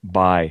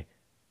by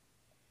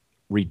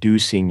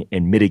reducing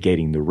and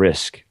mitigating the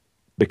risk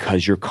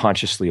because you're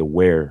consciously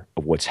aware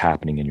of what's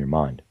happening in your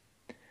mind.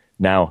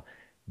 Now,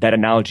 that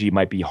analogy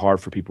might be hard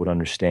for people to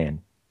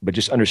understand, but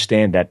just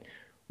understand that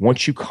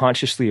once you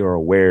consciously are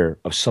aware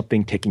of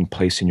something taking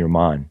place in your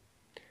mind,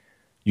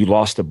 you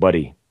lost a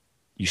buddy,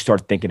 you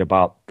start thinking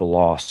about the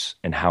loss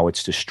and how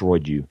it's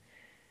destroyed you.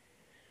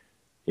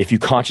 If you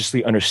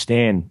consciously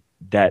understand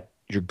that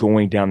you're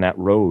going down that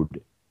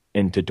road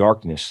into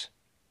darkness,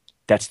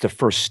 that's the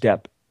first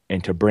step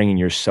and to bringing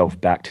yourself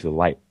back to the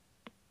light.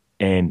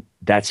 And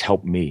that's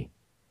helped me.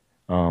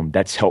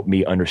 That's helped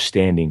me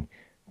understanding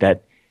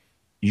that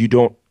you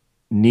don't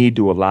need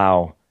to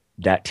allow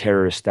that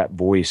terrorist, that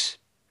voice,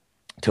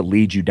 to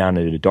lead you down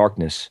into the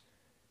darkness.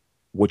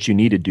 What you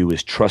need to do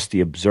is trust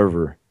the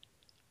observer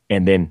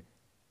and then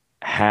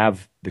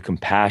have the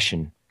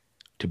compassion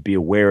to be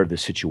aware of the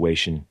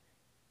situation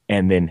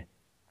and then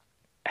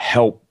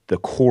help the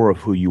core of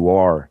who you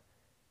are,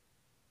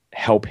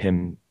 help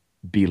him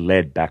be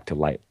led back to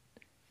light.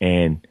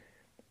 And,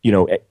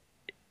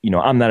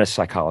 I'm not a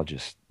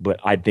psychologist, but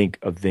I think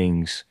of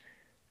things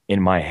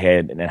in my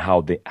head and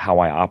how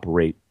I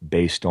operate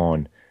based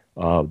on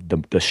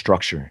the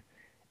structure.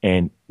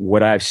 And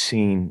what I've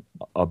seen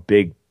a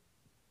big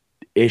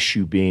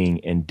issue being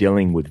in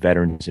dealing with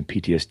veterans and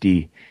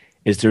PTSD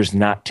is there's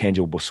not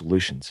tangible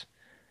solutions.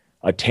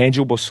 A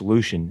tangible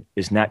solution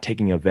is not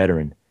taking a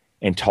veteran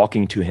and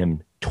talking to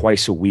him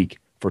twice a week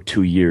for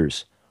 2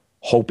 years,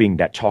 hoping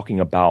that talking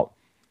about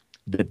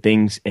the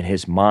things in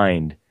his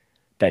mind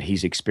that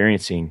he's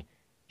experiencing,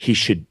 he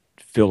should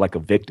feel like a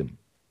victim.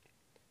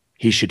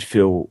 He should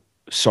feel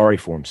sorry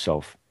for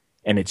himself,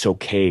 and it's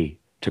okay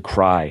to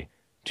cry,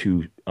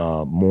 to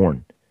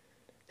mourn.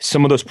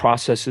 Some of those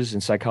processes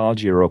in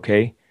psychology are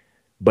okay,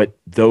 but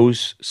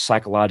those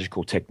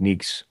psychological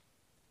techniques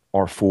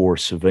are for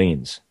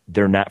civilians.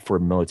 They're not for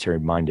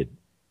military-minded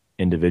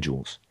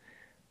individuals.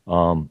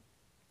 So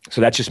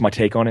that's just my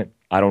take on it.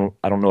 I don't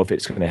know if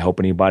it's going to help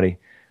anybody.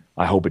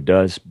 I hope it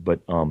does,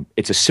 but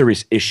it's a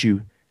serious issue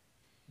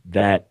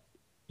that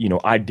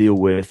I deal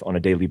with on a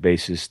daily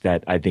basis,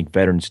 that I think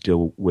veterans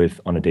deal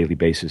with on a daily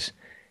basis,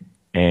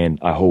 and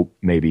I hope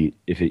maybe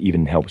if it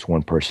even helps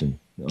one person,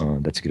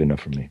 that's good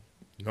enough for me.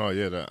 No,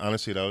 yeah,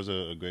 honestly, that was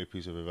a great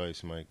piece of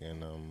advice, Mike,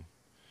 and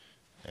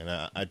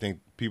I think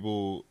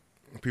people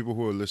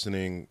who are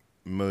listening,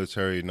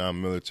 military,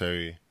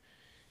 non-military,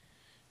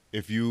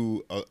 if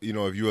you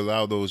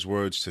allow those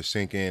words to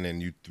sink in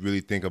and you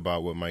really think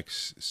about what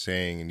Mike's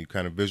saying and you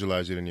kind of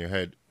visualize it in your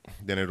head,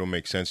 then it'll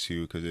make sense to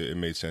you, because it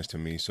made sense to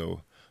me.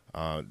 So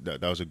that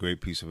was a great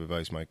piece of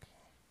advice, Mike.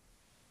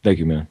 Thank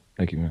you, man.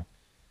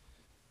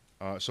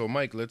 So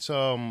Mike, let's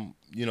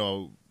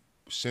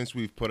since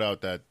we've put out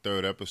that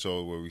third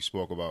episode where we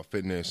spoke about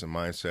fitness and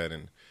mindset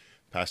and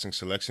passing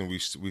selection,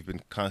 we've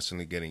been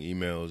constantly getting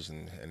emails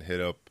and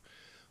hit up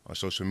on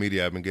social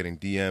media. I've been getting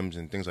DMs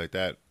and things like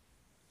that.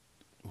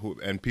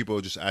 And people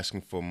are just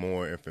asking for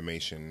more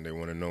information. They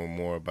want to know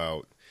more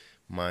about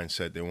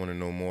mindset. They want to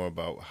know more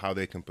about how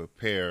they can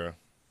prepare,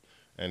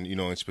 and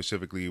and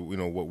specifically,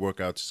 what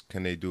workouts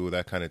can they do,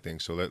 that kind of thing.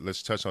 So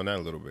let's touch on that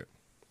a little bit.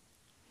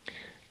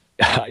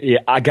 Yeah,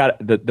 I got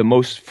the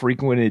most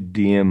frequented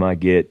DM I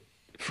get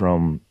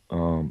from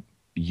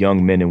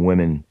young men and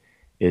women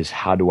is,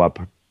 how do I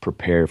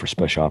prepare for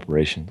special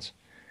operations?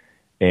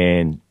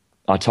 And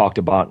I talked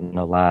about in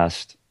the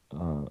last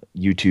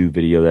YouTube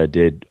video that I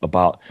did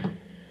about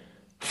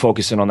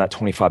focusing on that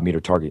 25-meter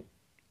target.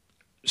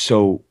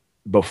 So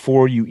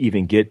before you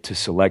even get to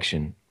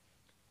selection,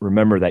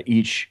 remember that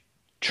each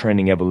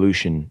training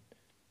evolution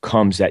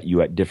comes at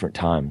you at different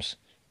times.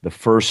 The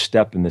first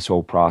step in this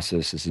whole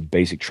process is the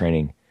basic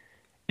training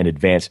and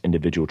advanced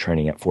individual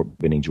training at Fort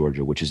Benning,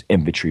 Georgia, which is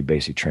infantry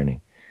basic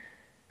training.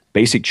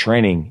 Basic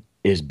training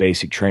is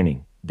basic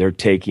training. They're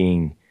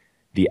taking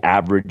the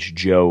average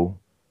Joe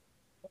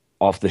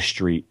off the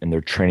street and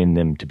they're training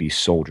them to be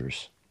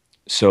soldiers.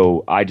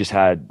 So I just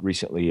had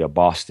recently a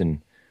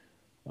Boston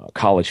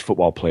college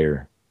football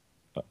player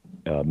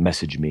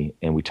message me,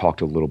 and we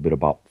talked a little bit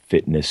about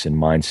fitness and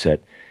mindset.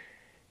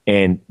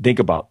 And think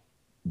about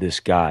this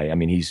guy. I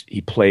mean,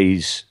 he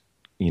plays,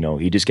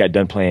 he just got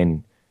done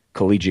playing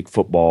collegiate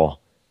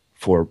football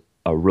for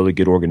a really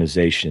good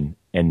organization,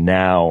 and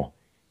now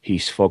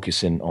he's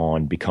focusing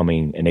on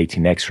becoming an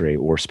 18 X-ray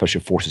or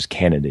Special Forces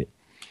candidate.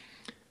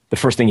 The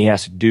first thing he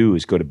has to do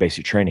is go to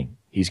basic training.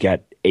 He's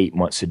got 8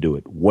 months to do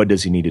it. What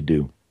does he need to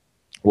do?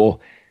 Well,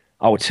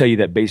 I will tell you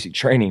that basic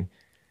training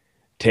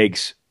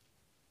takes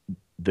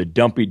the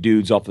dumpy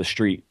dudes off the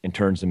street and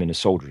turns them into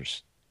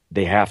soldiers.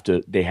 They have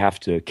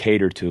to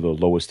cater to the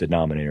lowest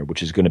denominator,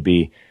 which is going to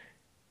be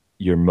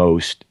your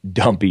most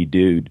dumpy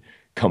dude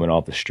coming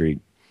off the street.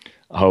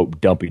 I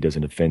hope dumpy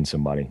doesn't offend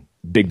somebody.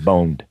 Big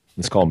boned.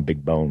 Let's call them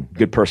big bone.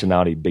 Good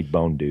personality, big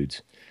bone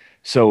dudes.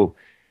 So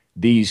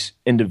these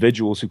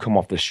individuals who come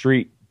off the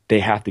street, they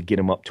have to get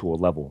them up to a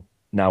level.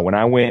 Now, when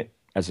I went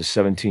as a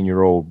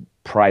 17-year-old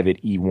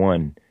private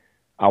E1,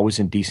 I was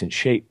in decent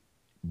shape,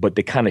 but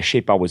the kind of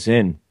shape I was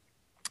in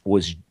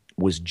was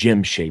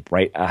gym shape,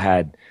 right? I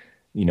had,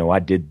 I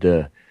did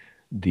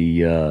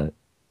the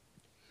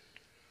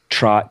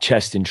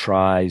chest and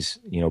tries,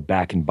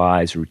 back and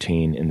bis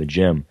routine in the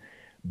gym.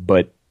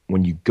 But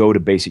when you go to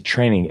basic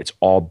training, it's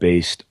all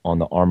based on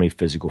the Army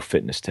Physical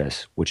Fitness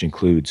Test, which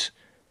includes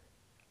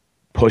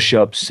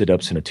push-ups,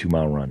 sit-ups, and a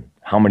 2-mile run.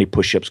 How many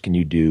push-ups can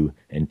you do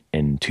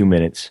in 2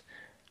 minutes?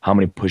 How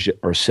many push-ups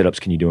or sit-ups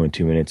can you do in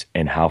 2 minutes?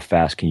 And how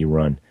fast can you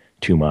run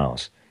 2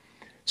 miles?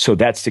 So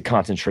that's the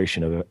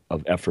concentration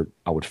of effort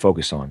I would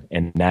focus on,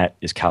 and that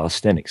is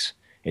calisthenics.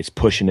 It's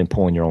pushing and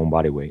pulling your own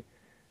body weight.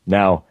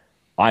 Now,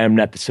 I am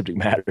not the subject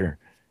matter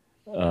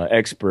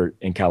expert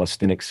in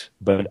calisthenics,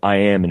 but I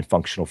am in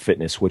functional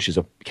fitness, which is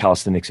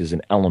calisthenics is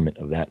an element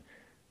of that.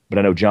 But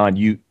I know, John,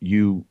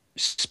 you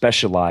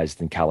specialized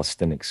in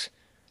calisthenics,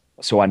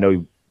 so I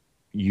know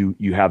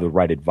you have the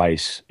right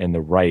advice and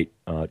the right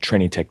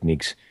training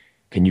techniques.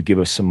 Can you give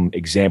us some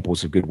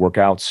examples of good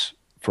workouts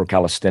for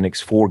calisthenics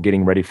for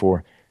getting ready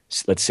for,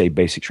 let's say,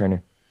 basic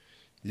training?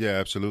 Yeah,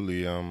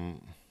 absolutely.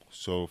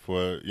 So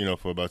for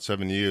about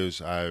 7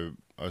 years, I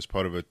was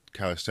part of a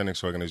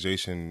calisthenics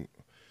organization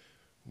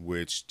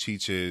which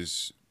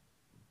teaches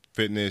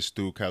fitness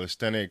through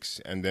calisthenics,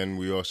 and then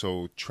we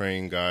also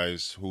train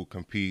guys who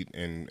compete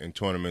in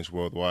tournaments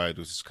worldwide,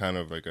 which is kind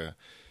of like a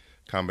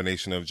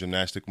combination of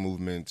gymnastic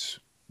movements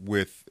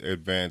with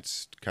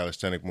advanced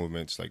calisthenic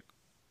movements like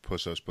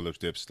push-ups, pull-ups,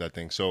 dips, that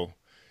thing. So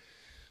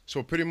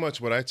pretty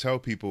much what I tell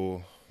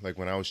people, like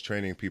when I was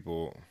training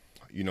people,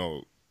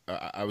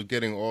 I was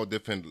getting all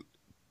different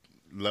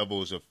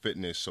levels of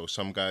fitness. So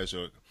some guys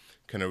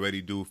can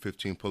already do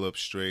 15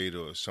 pull-ups straight,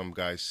 or some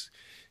guys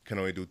can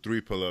only do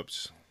 3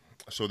 pull-ups.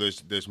 So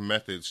there's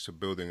methods to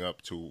building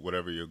up to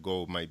whatever your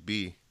goal might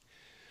be.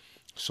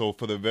 So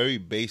for the very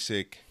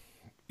basic,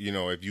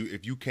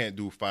 if you can't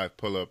do 5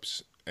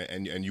 pull-ups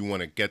and you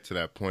want to get to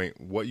that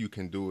point, what you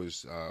can do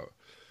is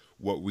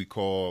what we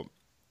call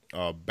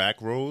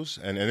back rows,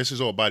 and this is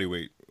all body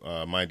weight,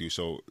 mind you.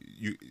 So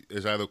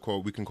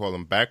we can call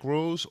them back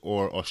rows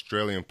or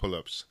Australian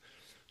pull-ups.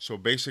 So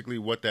basically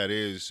what that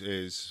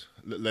is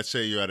let's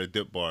say you're at a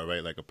dip bar,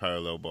 right, like a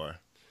parallel bar.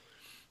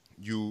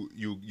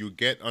 You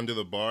get under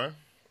the bar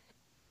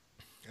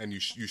and you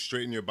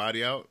straighten your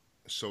body out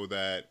so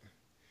that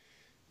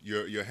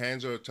your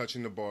hands are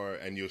touching the bar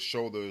and your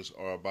shoulders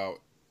are about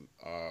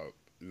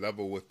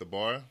level with the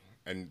bar,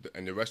 and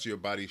the rest of your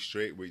body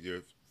straight with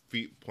your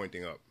feet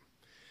pointing up.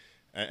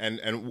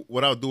 And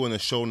what I'll do in the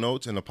show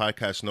notes and the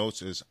podcast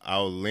notes is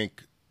I'll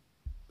link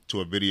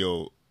to a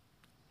video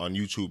on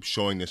YouTube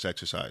showing this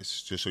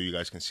exercise just so you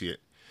guys can see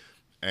it.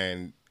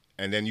 And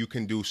then you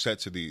can do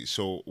sets of these.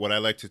 So what I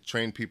like to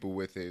train people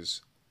with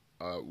is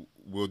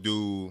we'll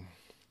do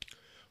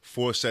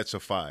 4 sets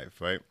of 5,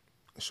 right?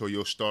 So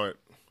you'll start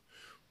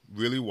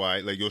really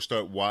wide, like you'll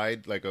start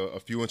wide, like a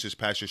few inches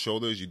past your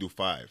shoulders, you do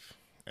 5.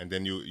 And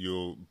then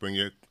you'll bring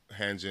your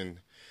hands in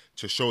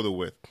to shoulder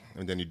width,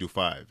 and then you do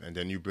 5. And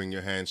then you bring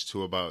your hands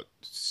to about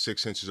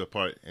 6 inches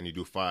apart, and you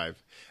do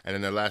 5. And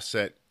in the last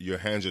set, your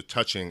hands are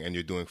touching, and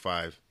you're doing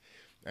 5.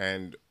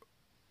 And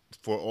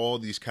for all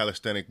these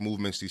calisthenic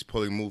movements, these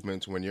pulling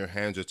movements, when your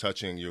hands are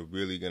touching, you're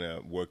really going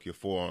to work your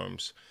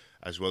forearms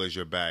as well as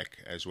your back,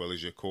 as well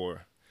as your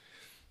core.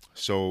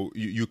 So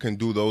you can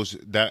do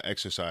that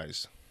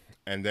exercise.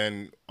 And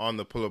then on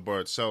the pull-up bar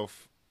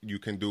itself, you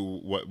can do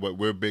what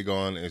we're big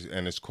on,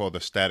 and it's called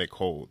a static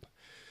hold.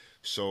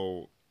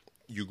 So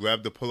you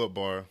grab the pull-up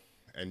bar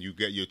and you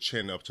get your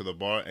chin up to the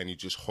bar and you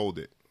just hold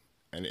it.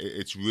 And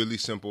it's really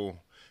simple.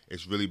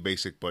 It's really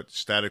basic, but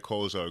static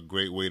holds are a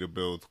great way to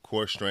build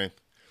core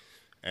strength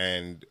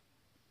and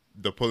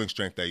the pulling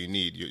strength that you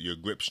need, your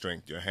grip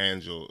strength. Your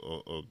hands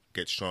will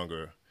get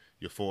stronger,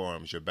 your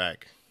forearms, your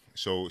back.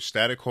 So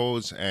static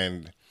holds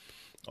and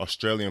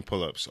Australian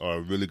pull-ups are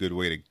a really good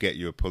way to get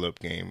your pull-up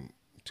game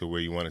to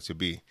where you want it to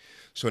be.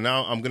 So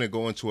now I'm going to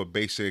go into a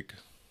basic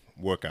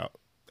workout,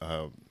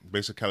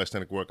 basic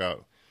calisthenic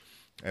workout.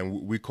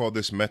 And we call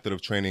this method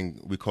of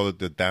training, we call it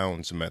the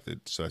Downs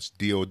method. So it's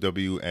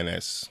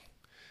DOWNS.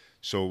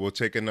 So we'll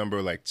take a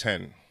number like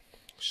 10.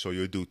 So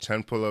you'll do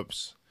 10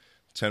 pull-ups,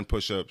 10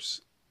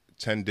 push-ups,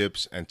 10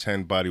 dips, and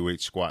 10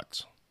 bodyweight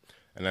squats.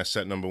 And that's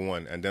set number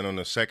 1. And then on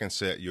the second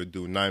set, you'll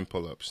do 9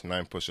 pull-ups,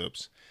 9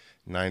 push-ups,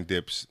 9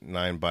 dips,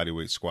 9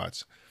 bodyweight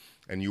squats.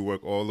 And you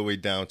work all the way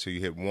down till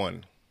you hit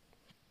 1.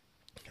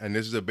 And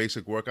this is a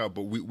basic workout,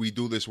 but we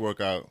do this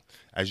workout,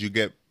 as you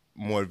get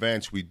more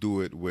advanced, we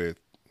do it with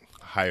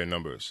higher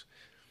numbers.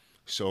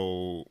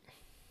 So,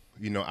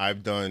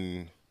 I've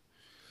done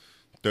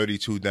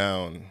 32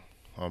 down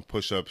on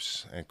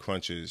push-ups and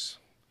crunches.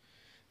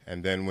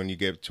 And then when you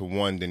get to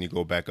 1, then you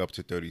go back up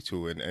to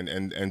 32.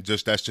 And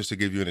that's just to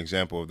give you an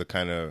example of the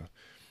kind of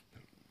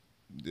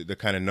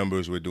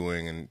numbers we're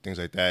doing and things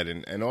like that.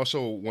 And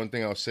also one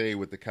thing I'll say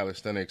with the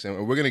calisthenics,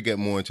 and we're going to get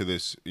more into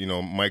this,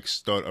 Mike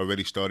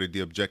already started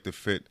the Objective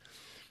Fit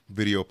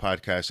video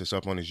podcast. It's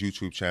up on his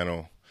YouTube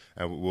channel,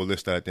 and we'll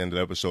list that at the end of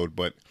the episode.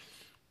 But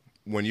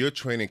when you're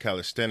training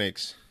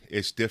calisthenics,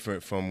 it's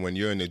different from when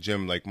you're in the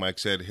gym, like Mike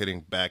said,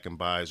 hitting back and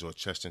bis or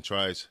chest and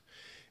tris,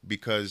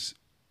 because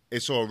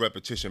it's all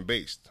repetition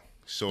based.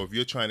 So if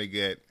you're trying to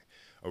get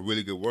a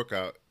really good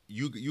workout,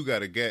 you got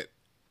to get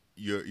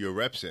your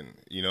reps in,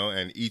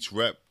 and each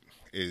rep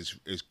is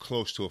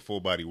close to a full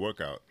body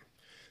workout.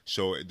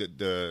 So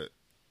the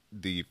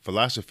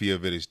philosophy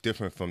of it is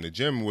different from the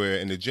gym, where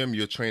in the gym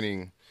you're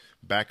training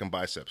back and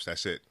biceps.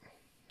 That's it.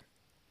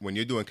 When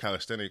you're doing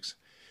calisthenics,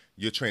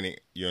 you're training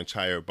your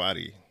entire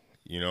body,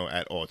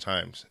 at all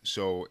times.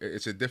 So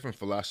it's a different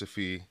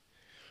philosophy.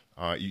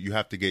 You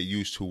have to get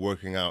used to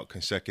working out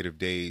consecutive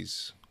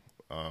days.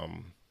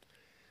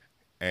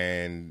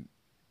 And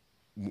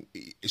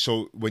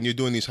so when you're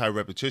doing these high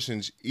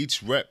repetitions,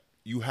 each rep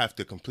you have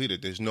to complete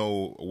it. There's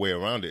no way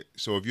around it.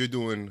 So if you're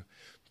doing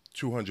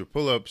 200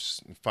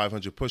 pull-ups,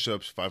 500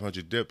 push-ups,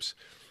 500 dips,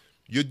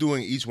 you're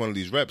doing each one of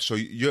these reps. So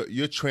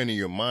you're training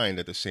your mind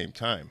at the same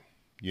time,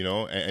 you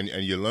know, and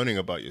you're learning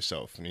about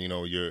yourself. And, you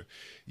know,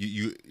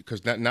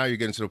 because now you're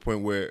getting to the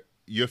point where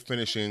you're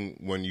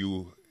finishing when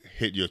you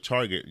hit your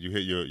target, you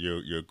hit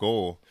your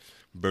goal,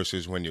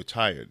 versus when you're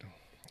tired.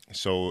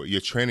 So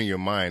you're training your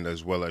mind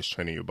as well as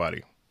training your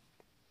body.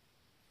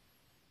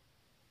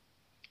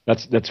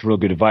 That's real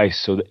good advice.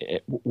 So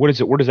what is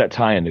it? Where does that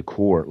tie into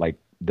core, like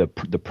the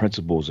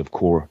principles of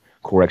core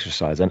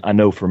exercise? And I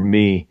know for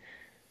me,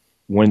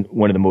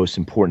 one of the most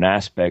important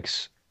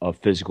aspects of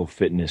physical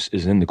fitness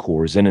is in the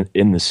core, is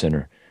in the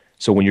center.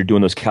 So when you're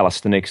doing those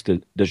calisthenics,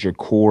 does your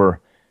core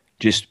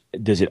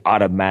does it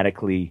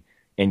automatically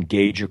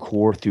engage your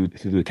core through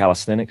the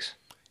calisthenics?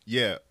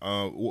 Yeah.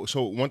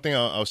 So one thing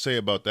I'll say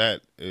about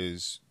that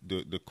is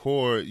the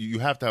core. You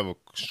have to have a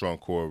strong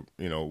core.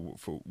 You know,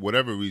 for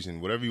whatever reason,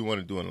 whatever you want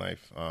to do in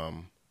life,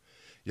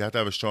 you have to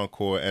have a strong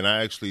core. And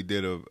I actually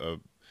did a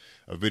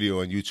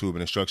video on YouTube,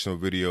 an instructional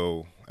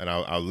video, and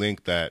I'll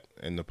link that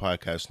in the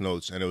podcast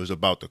notes. And it was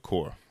about the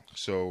core.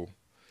 So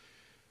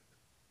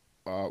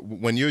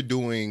when you're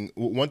doing,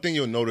 one thing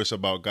you'll notice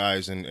about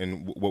guys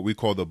in what we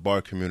call the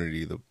bar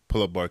community, the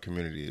pull-up bar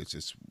community,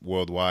 it's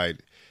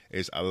worldwide,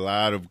 is a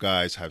lot of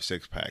guys have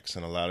six packs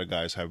and a lot of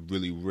guys have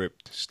really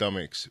ripped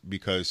stomachs,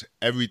 because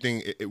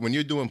everything, when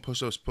you're doing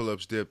push-ups,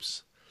 pull-ups,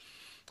 dips,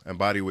 and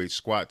bodyweight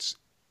squats,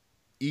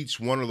 each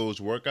one of those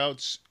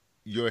workouts,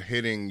 you're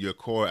hitting your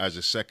core as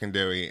a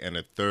secondary and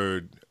a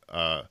third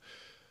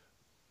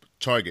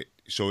target.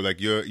 So like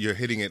you're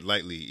hitting it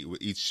lightly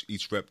with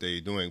each rep that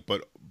you're doing,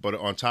 but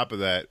on top of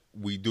that,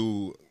 we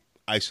do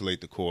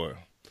isolate the core.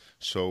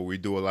 So we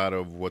do a lot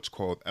of what's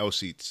called L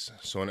seats.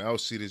 So an L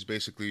seat is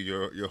basically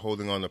you're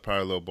holding on the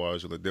parallel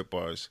bars or the dip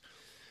bars,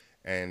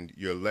 and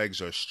your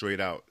legs are straight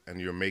out, and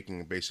you're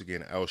making basically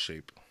an L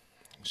shape.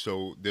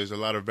 So there's a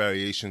lot of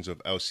variations of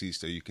L seats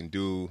that you can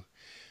do.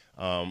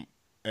 An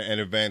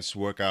advanced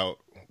workout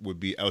would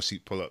be L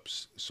seat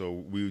pull-ups. So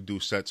we would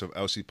do sets of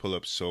L seat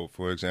pull-ups. So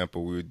for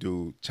example, we would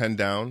do 10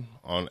 down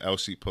on L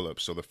seat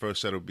pull-ups. So the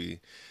first set would be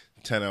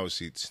 10 L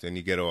seats. Then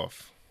you get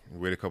off, you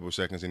wait a couple of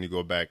seconds, then you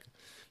go back.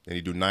 Then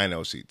you do 9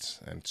 L seats,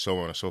 and so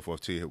on and so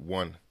forth till you hit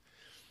 1.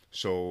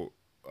 So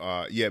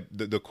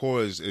the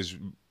core is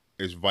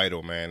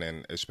vital, man,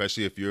 and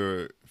especially if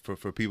you're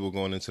for people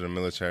going into the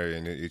military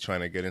and you're trying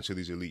to get into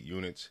these elite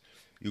units,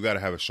 you got to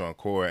have a strong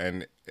core.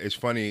 And it's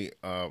funny.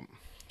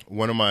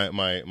 One of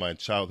my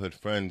childhood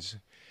friends,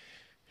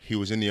 he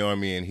was in the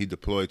Army and he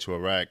deployed to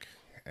Iraq.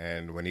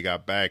 And when he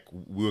got back,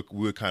 we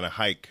would kind of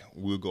hike.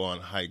 We would go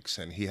on hikes,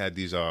 and he had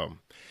these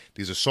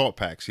assault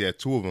packs. He had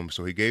 2 of them,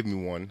 so he gave me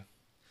one.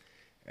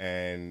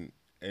 And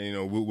you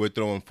know, we're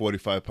throwing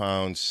 45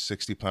 pounds,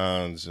 60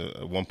 pounds.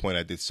 At one point,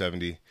 I did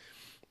 70.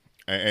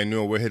 And you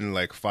know, we're hitting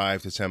like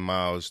 5 to 10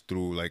 miles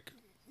through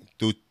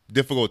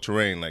difficult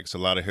terrain, like it's a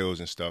lot of hills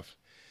and stuff.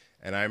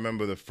 And I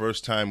remember the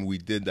first time we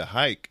did the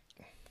hike,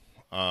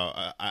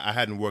 I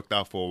hadn't worked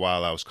out for a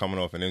while. I was coming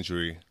off an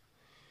injury,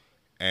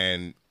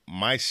 and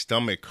my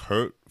stomach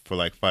hurt for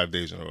like 5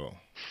 days in a row.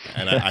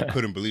 And I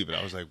couldn't believe it.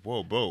 I was like,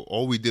 whoa, bro,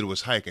 all we did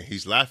was hike. And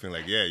he's laughing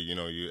like, yeah, you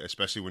know,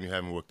 especially when you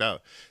haven't worked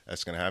out,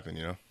 that's going to happen,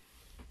 you know?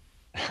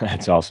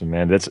 That's awesome,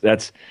 man.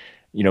 That's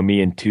you know,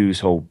 me and Tu's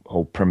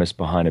whole premise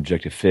behind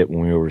Objective Fit when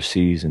we were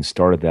overseas and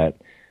started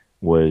that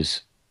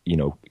was, you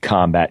know,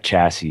 combat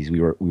chassis. We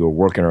were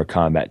working our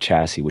combat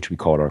chassis, which we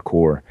called our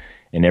core.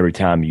 And every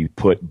time you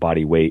put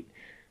body weight,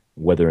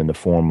 whether in the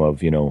form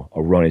of, you know,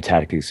 a Ronin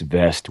Tactics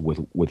vest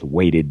with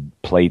weighted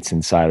plates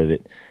inside of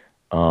it,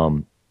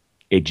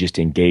 it just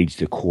engaged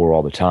the core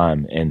all the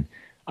time. And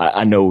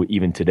I know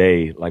even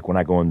today, like when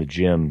I go in the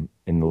gym,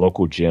 in the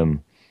local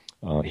gym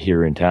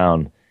here in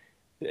town,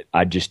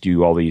 I just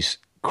do all these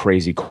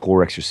crazy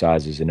core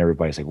exercises, and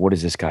everybody's like, what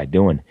is this guy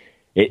doing?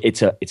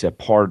 It's a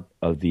part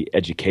of the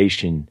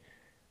education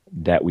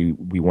that we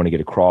want to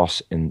get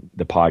across in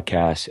the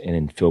podcast and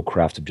in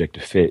Fieldcraft's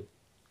Objective Fit.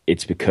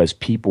 It's because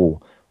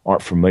people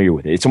aren't familiar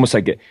with it. It's almost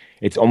like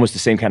it's almost the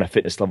same kind of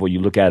fitness level. You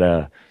look at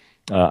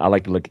I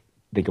like to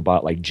think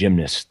about like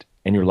gymnast,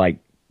 and you're like,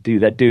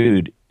 dude, that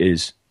dude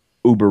is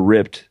uber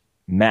ripped,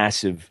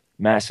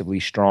 massively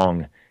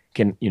strong,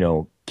 can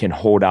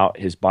hold out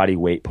his body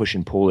weight, push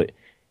and pull it,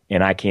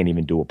 and I can't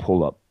even do a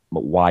pull up.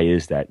 But why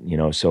is that? You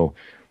know, so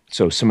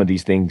some of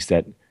these things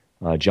that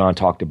John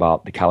talked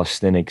about, the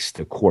calisthenics,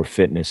 the core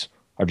fitness,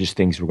 are just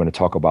things we're going to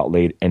talk about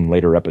in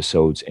later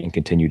episodes and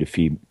continue to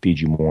feed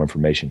you more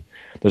information.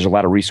 There's a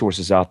lot of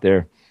resources out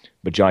there,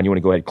 but John, you want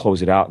to go ahead and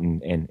close it out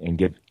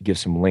and give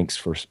some links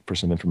for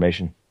some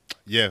information?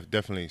 Yeah,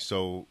 definitely.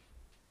 So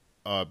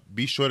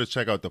be sure to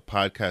check out the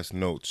podcast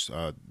notes.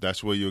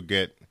 That's where you'll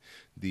get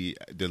the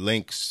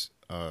links.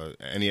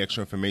 Any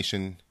extra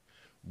information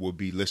will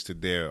be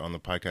listed there on the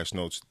podcast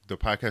notes. The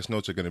podcast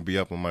notes are going to be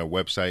up on my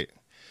website,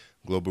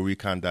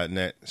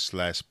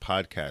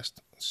 globalrecon.net/podcast.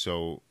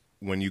 So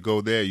when you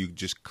go there, you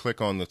just click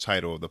on the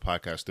title of the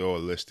podcast. They're all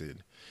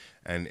listed.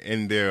 And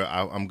in there,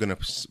 I'm going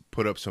to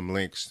put up some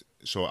links.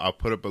 So I'll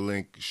put up a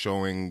link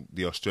showing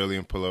the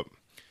Australian pull-up.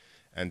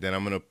 And then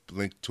I'm going to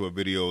link to a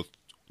video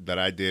that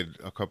I did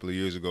a couple of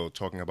years ago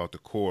talking about the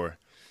core.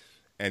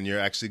 And you're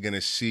actually going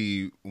to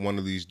see one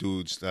of these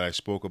dudes that I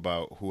spoke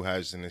about who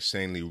has an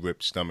insanely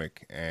ripped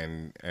stomach.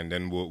 And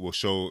then we'll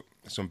show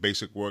some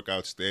basic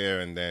workouts there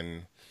and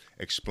then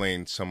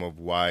explain some of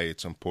why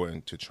it's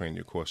important to train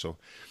your core. So,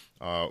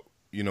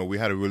 we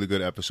had a really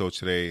good episode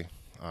today.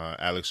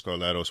 Alex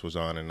Scarlatos was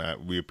on,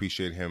 and we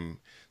appreciate him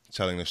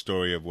telling the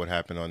story of what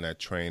happened on that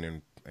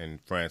train in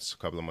France a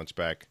couple of months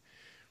back.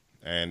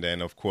 And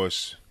then, of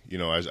course,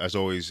 as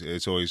always,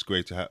 it's always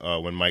great to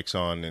when Mike's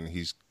on and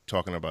he's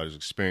talking about his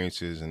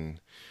experiences and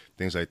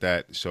things like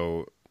that.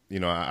 So,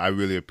 I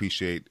really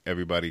appreciate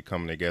everybody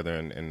coming together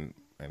and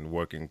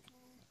working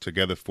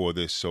together for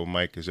this. So,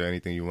 Mike, is there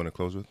anything you want to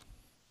close with?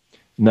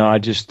 No, it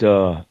just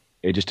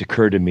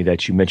occurred to me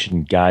that you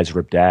mentioned guys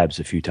ripped abs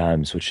a few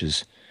times, which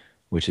is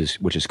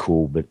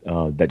cool. But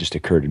that just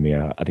occurred to me.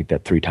 I think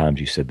that 3 times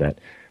you said that,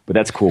 but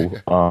that's cool.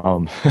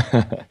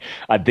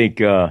 I think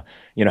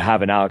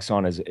having Alex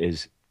on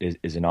is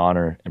an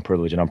honor and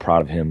privilege, and I'm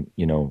proud of him.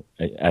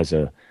 As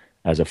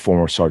a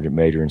former sergeant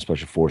major in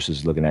Special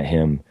Forces, looking at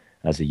him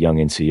as a young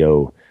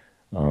NCO,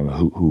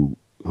 who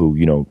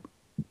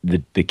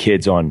the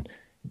kid's on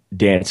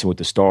Dancing with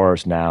the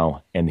Stars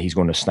now, and he's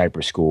going to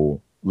sniper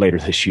school later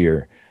this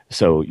year.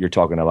 So you're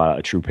talking about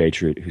a true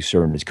patriot who's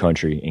serving his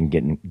country and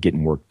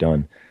getting work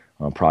done.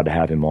 I'm proud to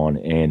have him on.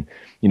 And,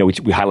 we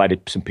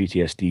highlighted some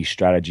PTSD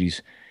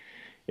strategies.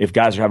 If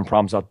guys are having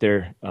problems out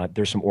there,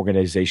 there's some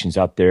organizations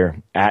out there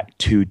at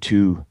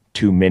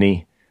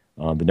 222many,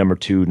 the number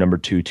 2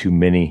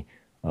 many.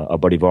 A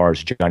buddy of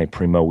ours, Johnny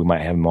Primo, we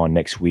might have him on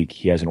next week.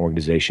 He has an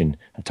organization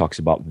that talks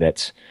about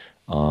vets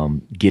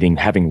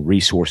having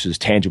resources,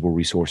 tangible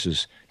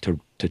resources to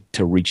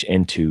reach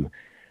into.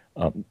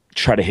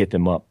 Try to hit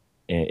them up.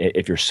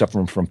 If you're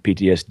suffering from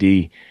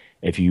PTSD,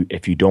 if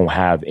you don't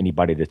have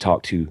anybody to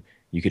talk to,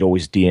 you could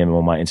always DM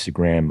on my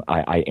Instagram.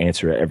 I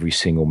answer every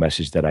single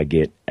message that I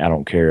get. I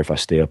don't care if I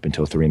stay up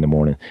until 3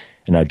 a.m.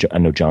 And I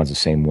know John's the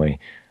same way.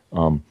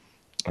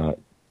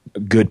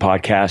 Good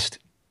podcast.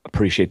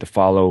 Appreciate the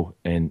follow.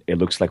 And it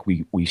looks like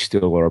we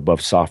still are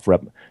above Soft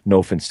Rep. No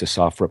offense to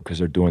Soft Rep because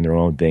they're doing their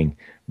own thing,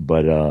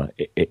 but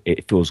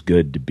it feels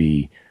good to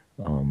be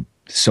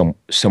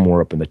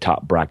somewhere up in the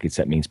top brackets.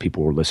 That means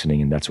people are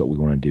listening, and that's what we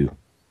want to do.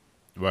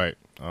 Right.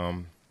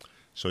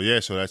 So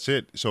that's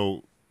it.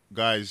 So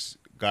guys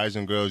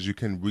and girls, you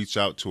can reach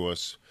out to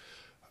us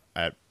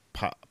at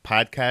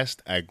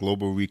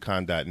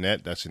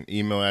podcast@globalrecon.net. That's an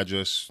email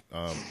address.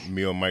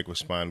 Me or Mike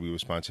respond. We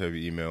respond to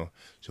every email.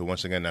 So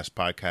once again, that's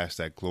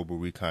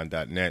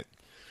podcast@globalrecon.net.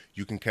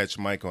 You can catch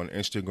Mike on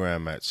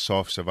Instagram at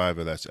Soft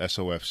Survivor. That's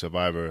SOF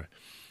Survivor.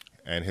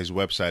 And his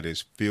website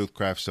is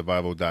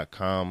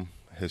fieldcraftsurvival.com.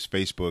 His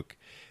Facebook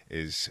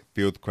is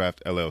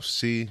Fieldcraft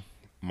LLC.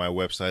 My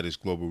website is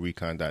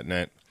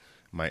globalrecon.net.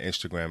 My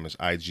Instagram is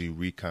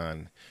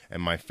IGRecon.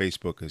 And my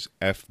Facebook is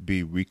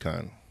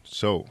FBRecon.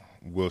 So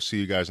we'll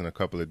see you guys in a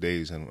couple of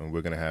days, and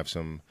we're going to have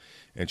some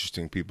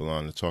interesting people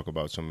on to talk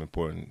about some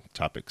important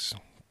topics.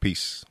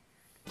 Peace.